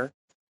anybody there.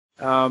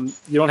 You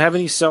don't have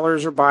any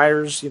sellers or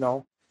buyers. You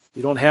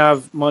don't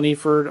have money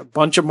for a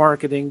bunch of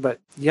marketing,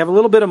 but you have a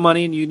little bit of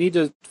money and you need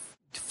to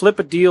flip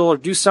a deal or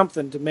do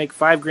something to make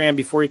 $5,000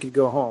 before you could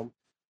go home.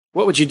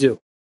 What would you do?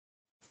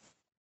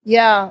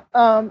 Yeah.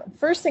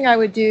 First thing I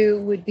would do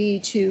would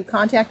be to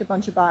contact a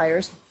bunch of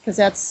buyers, because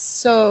that's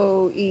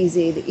so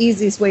easy. The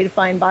easiest way to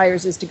find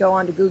buyers is to go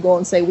onto Google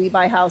and say, we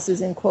buy houses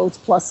in quotes,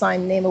 +,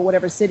 name of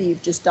whatever city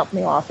you've just dumped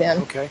me off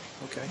in. Okay.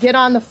 Get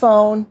on the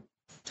phone,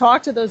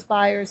 talk to those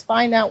buyers,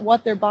 find out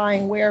what they're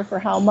buying where for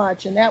how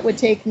much, and that would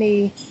take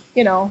me,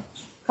 a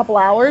couple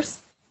hours.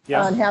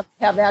 Yeah. And have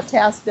that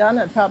task done.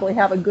 I'd probably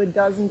have a good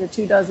dozen to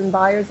 2 dozen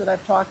buyers that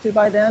I've talked to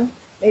by then.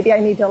 Maybe I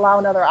need to allow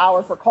another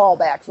hour for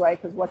callbacks,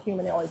 right? Because what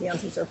human always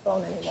answers their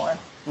phone anymore?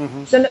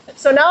 Mm-hmm.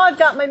 So now I've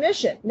got my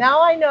mission.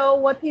 Now I know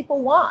what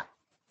people want.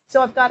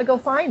 So I've got to go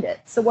find it.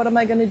 So what am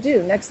I going to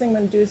do? Next thing I'm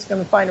going to do is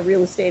going to find a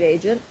real estate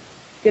agent,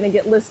 going to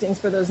get listings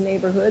for those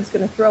neighborhoods,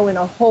 going to throw in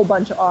a whole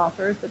bunch of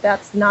offers, but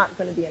that's not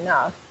going to be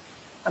enough.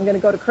 I'm going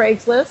to go to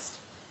Craigslist.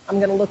 I'm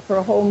going to look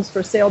for homes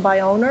for sale by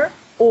owner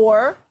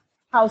or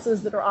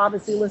houses that are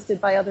obviously listed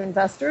by other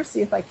investors,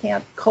 see if I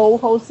can't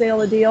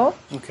co-wholesale a deal.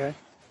 Okay.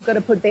 I'm going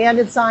to put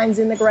banded signs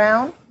in the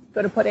ground,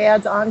 going to put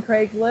ads on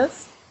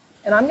Craigslist,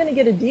 and I'm going to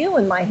get a deal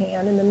in my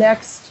hand in the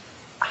next,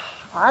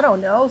 I don't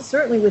know,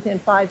 certainly within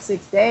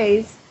 5-6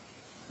 days,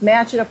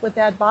 match it up with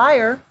that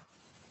buyer,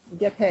 and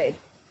get paid.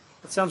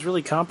 That sounds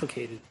really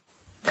complicated.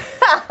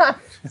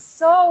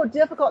 So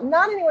difficult.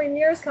 Not anywhere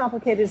near as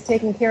complicated as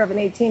taking care of an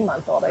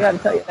 18-month-old, I got to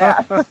tell you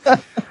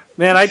that.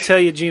 Man, I tell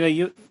you, Gina,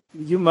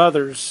 you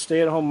mothers,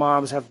 stay-at-home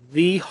moms, have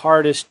the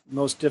hardest,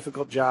 most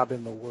difficult job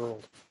in the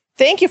world.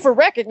 Thank you for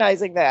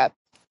recognizing that.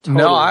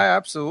 Totally. No, I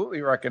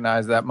absolutely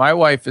recognize that. My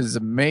wife is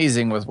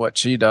amazing with what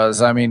she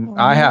does. I mean,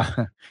 I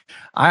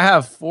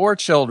have 4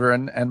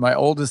 children, and my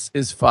oldest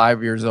is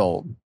 5 years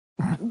old.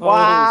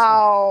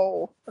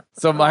 Wow.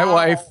 So my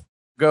wife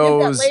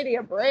goes Give that lady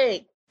a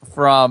break.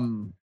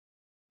 From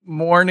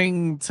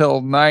morning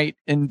till night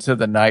into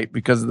the night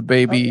because the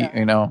baby,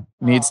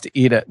 needs to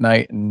eat at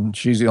night, and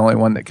she's the only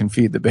one that can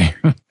feed the baby.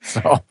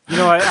 So,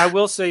 I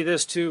will say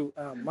this too.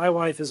 My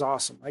wife is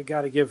awesome.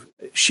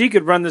 She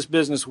could run this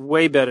business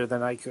way better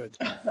than I could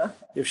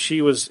if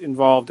she was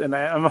involved. And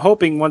I'm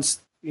hoping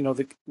once, we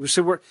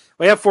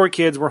have 4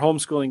 kids, we're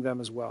homeschooling them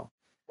as well.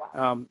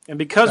 And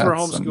because we're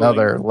homeschooling,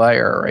 another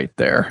layer right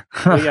there.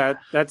 Yeah,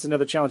 that's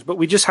another challenge. But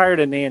we just hired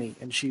a nanny,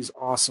 and she's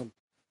awesome.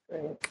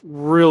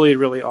 Really,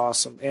 really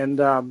awesome. And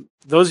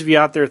those of you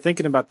out there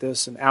thinking about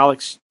this, and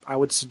Alex, I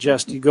would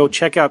suggest you go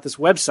check out this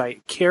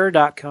website,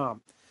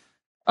 care.com.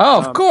 Oh,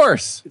 of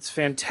course. It's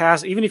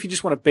fantastic. Even if you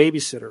just want a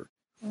babysitter,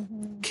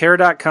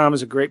 care.com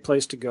is a great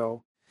place to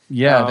go.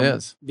 Yeah, it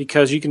is.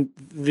 Because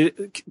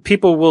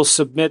people will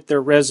submit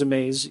their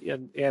resumes,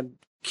 and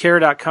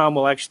care.com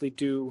will actually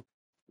do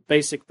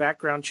basic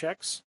background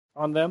checks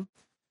on them.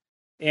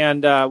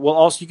 And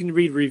you can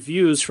read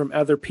reviews from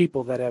other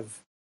people that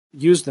have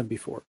used them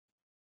before.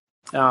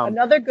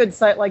 Another good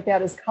site like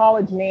that is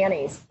College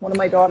Nannies. One of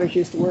my daughters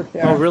used to work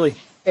there. Oh, really?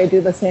 They do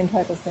the same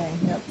type of thing.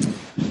 Yep.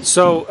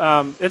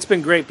 So it's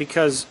been great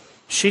because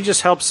she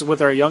just helps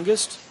with our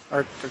youngest,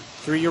 our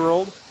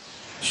 3-year-old.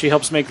 She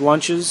helps make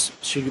lunches.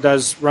 She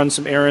does run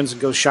some errands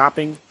and go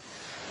shopping.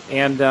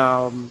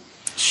 And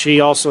she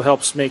also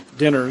helps make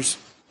dinners,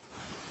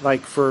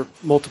 like for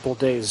multiple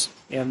days.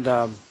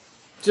 And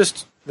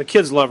just the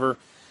kids love her.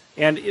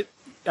 And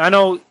I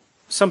know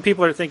some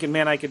people are thinking,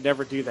 man, I could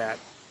never do that.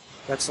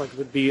 That's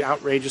would be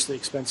outrageously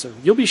expensive.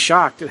 You'll be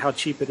shocked at how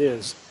cheap it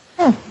is.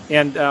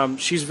 And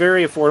she's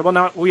very affordable.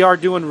 Now, we are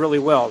doing really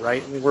well,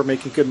 right? I mean, we're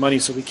making good money,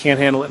 so we can't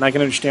handle it. And I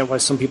can understand why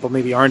some people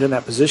maybe aren't in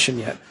that position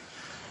yet.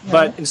 Yeah.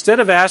 But instead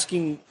of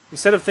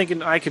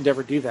thinking I could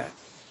never do that,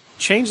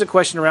 change the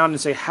question around and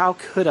say, how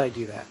could I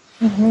do that?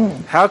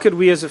 Mm-hmm. How could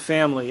we as a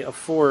family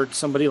afford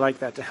somebody like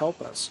that to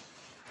help us?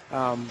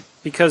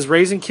 Because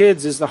raising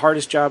kids is the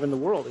hardest job in the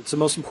world. It's the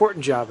most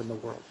important job in the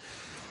world.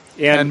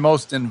 And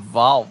most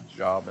involved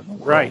job in the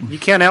world. Right. You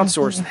can't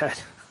outsource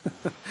that.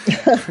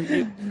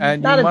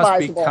 And you must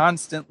be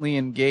constantly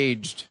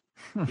engaged.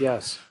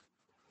 Yes.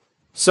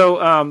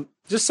 So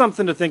just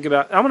something to think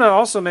about. I'm going to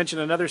also mention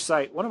another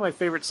site. One of my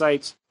favorite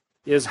sites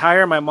is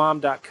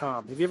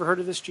hiremymom.com. Have you ever heard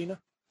of this, Gina?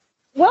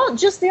 Well,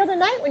 just the other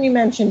night when you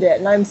mentioned it,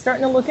 and I'm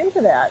starting to look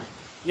into that.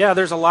 Yeah,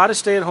 there's a lot of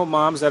stay-at-home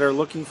moms that are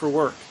looking for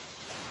work.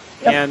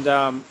 Yep.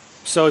 And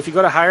so if you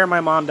go to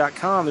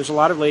hiremymom.com, there's a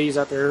lot of ladies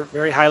out there,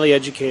 very highly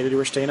educated, who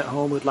are staying at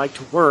home, who'd like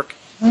to work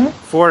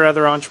for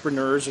other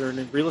entrepreneurs or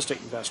real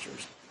estate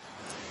investors.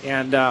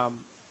 And,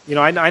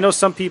 I know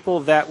some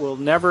people that will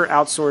never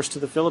outsource to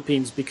the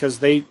Philippines because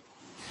they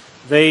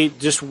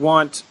just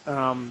want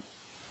the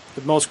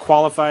most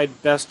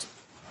qualified, best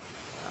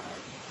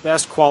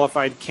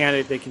qualified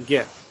candidate they can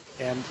get.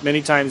 And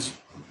many times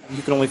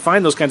you can only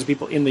find those kinds of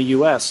people in the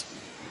U.S.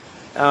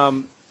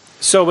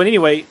 But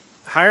anyway,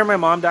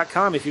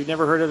 hiremymom.com. If you've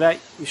never heard of that,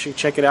 you should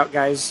check it out,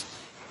 guys.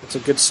 It's a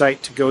good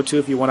site to go to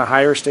if you want to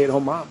hire a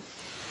stay-at-home mom.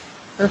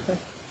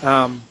 Perfect.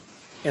 And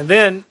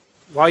then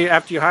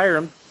after you hire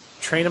them,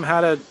 train them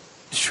how to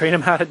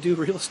do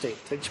real estate.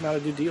 Teach them how to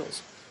do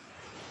deals.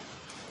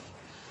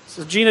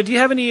 So, Gina, do you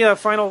have any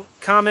final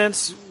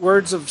comments,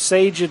 words of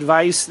sage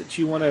advice that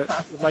you would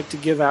like to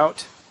give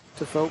out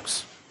to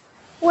folks?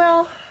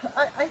 Well,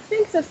 I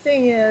think the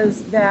thing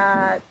is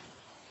that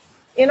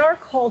in our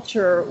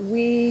culture,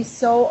 we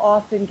so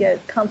often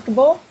get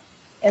comfortable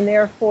and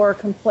therefore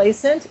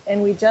complacent,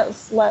 and we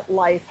just let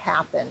life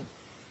happen.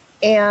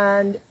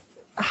 And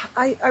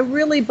I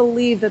really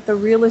believe that the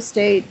real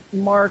estate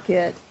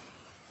market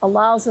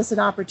allows us an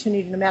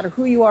opportunity, no matter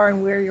who you are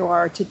and where you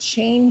are, to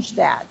change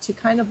that, to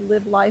kind of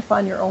live life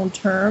on your own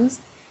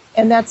terms.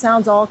 And that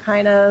sounds all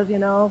kind of,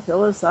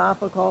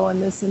 philosophical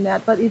and this and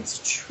that, but it's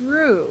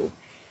true.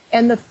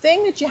 And the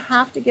thing that you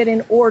have to get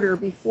in order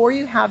before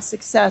you have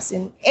success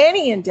in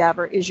any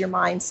endeavor is your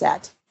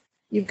mindset.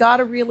 You've got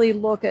to really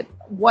look at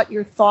what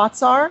your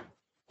thoughts are.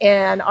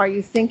 And are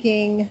you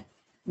thinking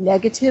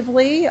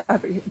negatively?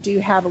 Do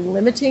you have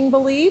limiting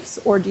beliefs,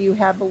 or do you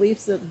have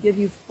beliefs that give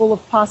you full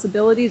of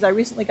possibilities? I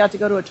recently got to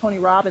go to a Tony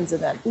Robbins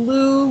event.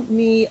 Blew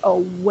me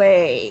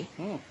away.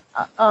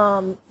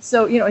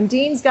 And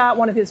Dean's got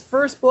one of his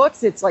first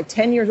books. It's like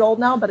 10 years old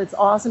now, but it's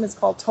awesome. It's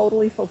called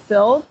Totally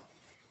Fulfilled.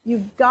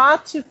 You've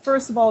got to,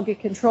 first of all, get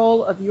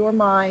control of your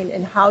mind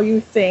and how you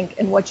think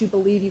and what you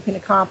believe you can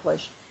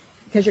accomplish,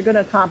 because you're going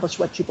to accomplish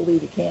what you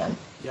believe you can.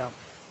 Yeah.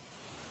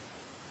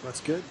 That's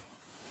good.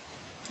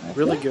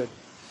 Really good.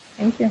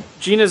 Thank you.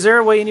 Gina, is there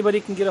a way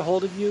anybody can get a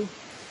hold of you?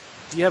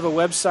 Do you have a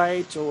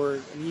website or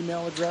an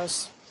email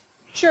address?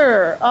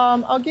 Sure.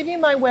 I'll give you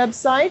my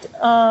website.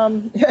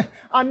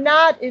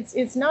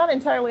 It's not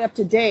entirely up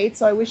to date,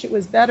 so I wish it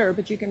was better,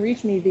 but you can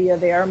reach me via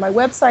there. My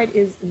website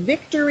is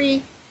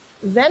Victory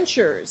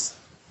Ventures,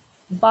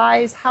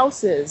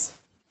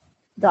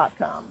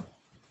 buyshouses.com.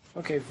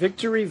 Okay,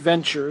 Victory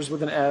Ventures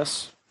with an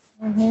S.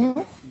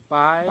 Mm-hmm.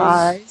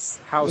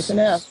 Buys houses. With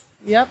an S.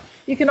 Yep.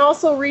 You can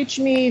also reach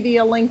me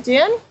via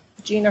LinkedIn,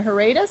 Gina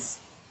Hradis,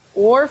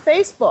 or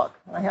Facebook.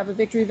 I have a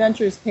Victory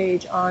Ventures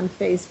page on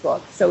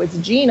Facebook. So it's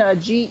Gina,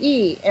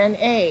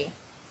 Gena,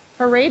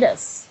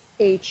 Hradis,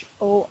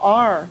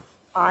 Horiatis.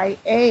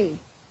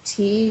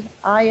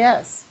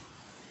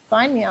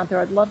 Find me out there.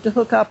 I'd love to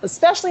hook up,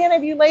 especially any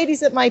of you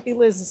ladies that might be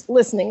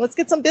listening. Let's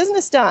get some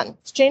business done.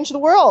 Let's change the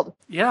world.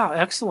 Yeah,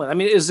 excellent. I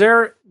mean, is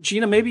there,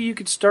 Gina, maybe you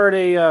could start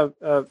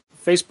a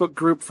Facebook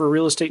group for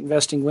real estate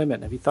investing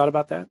women. Have you thought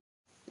about that?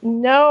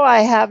 No,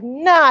 I have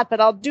not,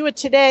 but I'll do it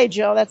today,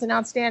 Joe. That's an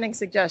outstanding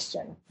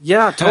suggestion.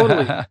 Yeah,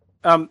 totally.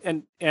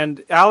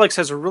 And Alex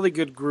has a really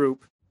good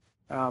group,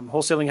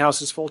 Wholesaling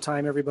Houses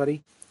Full-Time,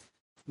 everybody.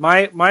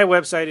 My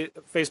website,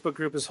 Facebook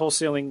group is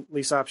Wholesaling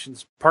Lease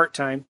Options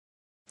Part-Time.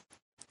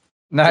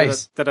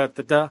 Nice. I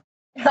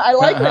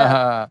like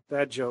that.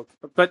 That joke.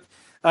 But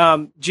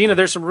Gina,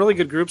 there's some really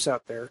good groups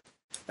out there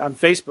on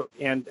Facebook,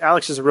 and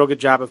Alex does a real good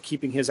job of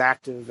keeping his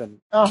active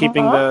and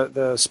keeping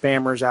the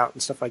spammers out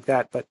and stuff like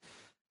that. But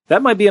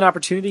that might be an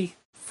opportunity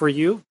for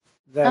you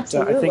that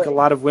I think a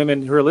lot of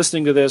women who are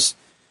listening to this,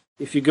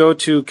 if you go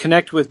to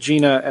connect with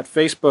Gina at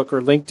Facebook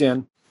or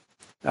LinkedIn,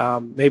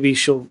 maybe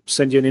she'll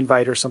send you an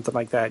invite or something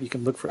like that. You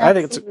can look for.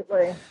 Absolutely.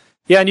 I think it's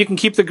and you can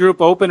keep the group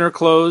open or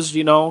closed.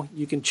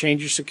 You can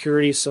change your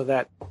security so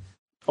that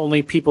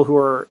only people who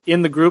are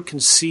in the group can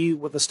see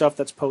what the stuff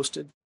that's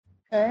posted.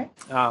 Okay.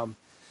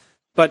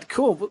 But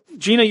cool,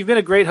 Gina, you've been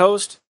a great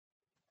host.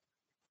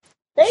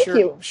 Thank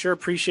you. Sure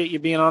appreciate you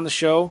being on the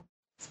show.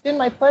 It's been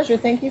my pleasure.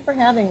 Thank you for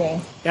having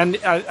me. And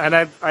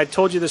I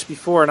told you this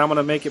before, and I'm going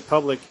to make it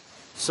public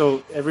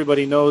so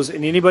everybody knows.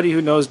 And anybody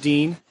who knows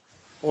Dean,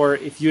 or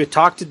if you had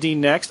talked to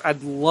Dean next,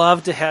 I'd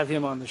love to have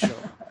him on the show.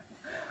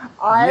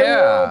 I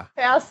will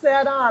pass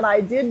that on.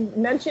 I did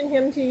mention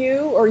him to you,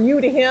 or you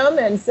to him,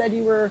 and said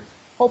you were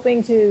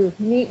hoping to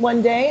meet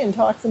one day and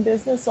talk some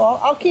business. So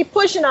I'll keep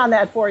pushing on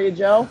that for you,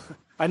 Joe.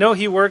 I know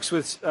he works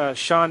with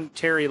Sean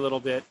Terry a little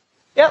bit.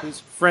 Yep.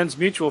 He's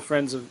mutual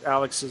friends of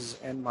Alex's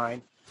and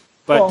mine.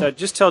 But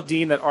just tell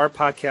Dean that our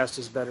podcast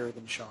is better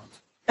than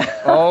Sean's.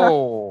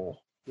 Oh.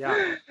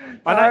 Yeah.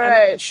 All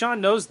right. And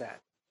Sean knows that.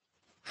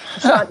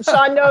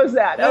 Sean knows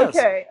that. Yes.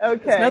 Okay.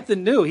 It's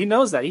nothing new. He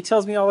knows that. He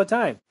tells me all the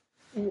time.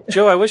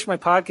 Joe, I wish my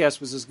podcast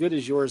was as good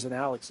as yours and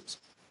Alex's.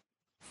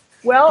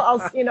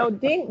 Well,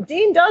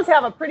 Dean does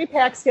have a pretty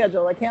packed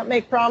schedule. I can't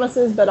make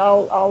promises, but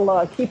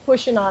I'll keep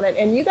pushing on it.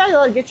 And you guys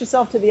ought to get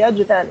yourself to the Edge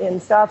event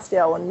in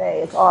Scottsdale in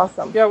May. It's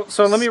awesome. Yeah.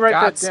 So let me write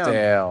that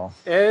down.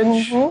 Scottsdale.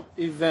 Edge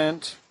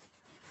event.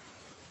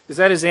 Is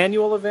that his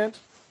annual event?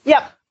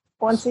 Yep.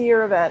 Once a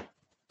year event.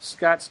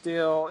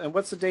 Scottsdale. And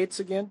what's the dates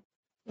again?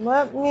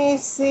 Let me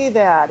see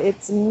that.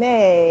 It's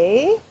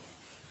May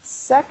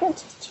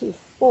 2nd to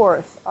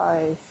 4th,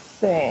 I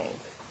think.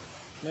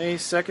 May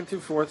 2nd through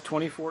 4th,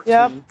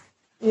 2014.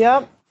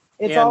 Yep.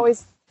 It's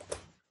always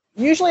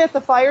usually at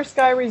the Fire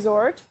Sky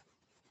Resort.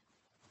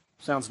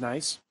 Sounds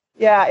nice.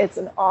 Yeah, it's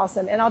an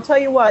awesome. And I'll tell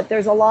you what,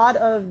 there's a lot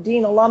of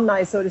Dean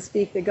alumni, so to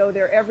speak, that go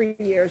there every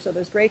year. So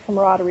there's great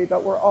camaraderie,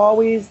 but we're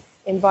always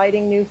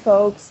inviting new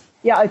folks.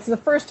 Yeah, it's the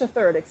 1st to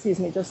 3rd. Excuse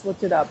me, just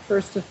looked it up.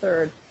 1st to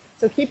 3rd.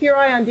 So keep your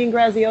eye on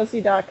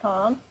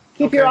DeanGraziosi.com.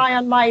 Keep your eye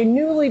on my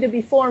newly to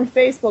be formed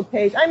Facebook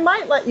page. I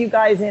might let you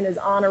guys in as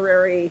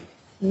honorary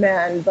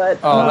men,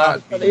 but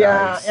that'd be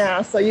nice.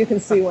 Yeah. So you can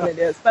see when it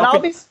is. But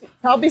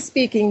I'll be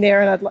speaking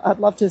there, and I'd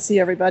love to see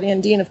everybody.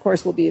 And Dean, of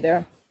course, will be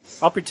there.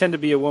 I'll pretend to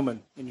be a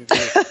woman in your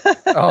group.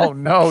 Oh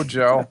no,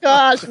 Joe!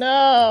 Gosh,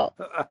 no.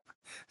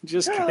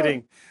 Just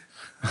kidding.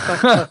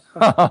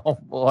 Oh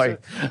boy,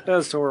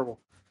 that's horrible.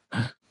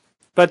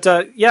 But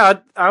I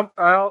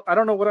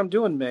don't know what I'm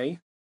doing, May.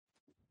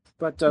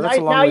 But that's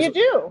a long now ways. you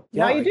do.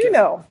 Yeah, now you do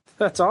know.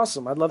 That's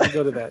awesome. I'd love to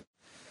go to that.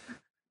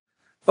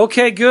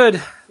 Okay,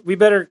 good. We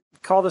better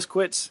call this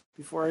quits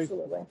before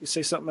you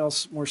say something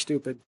else more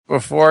stupid.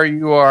 Before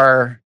you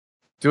are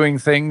doing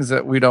things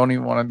that we don't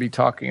even want to be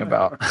talking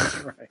about.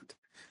 Right.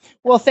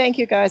 Well, thank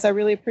you guys. I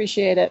really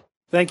appreciate it.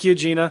 Thank you,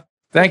 Gina.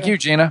 Thank you,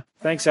 Gina.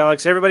 Thanks,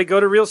 Alex. Everybody go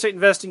to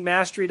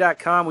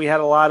realestateinvestingmastery.com. We had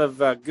a lot of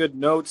good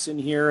notes in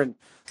here and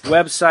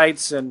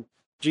websites and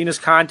Gina's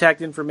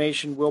contact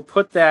information. We'll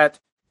put that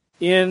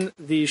in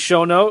the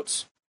show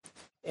notes.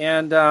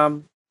 And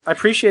I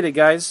appreciate it,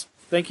 guys.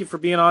 Thank you for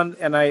being on.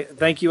 And I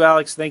thank you,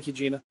 Alex. Thank you,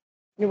 Gina.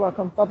 You're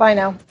welcome. Bye-bye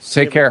now.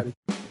 Take care.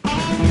 Everybody.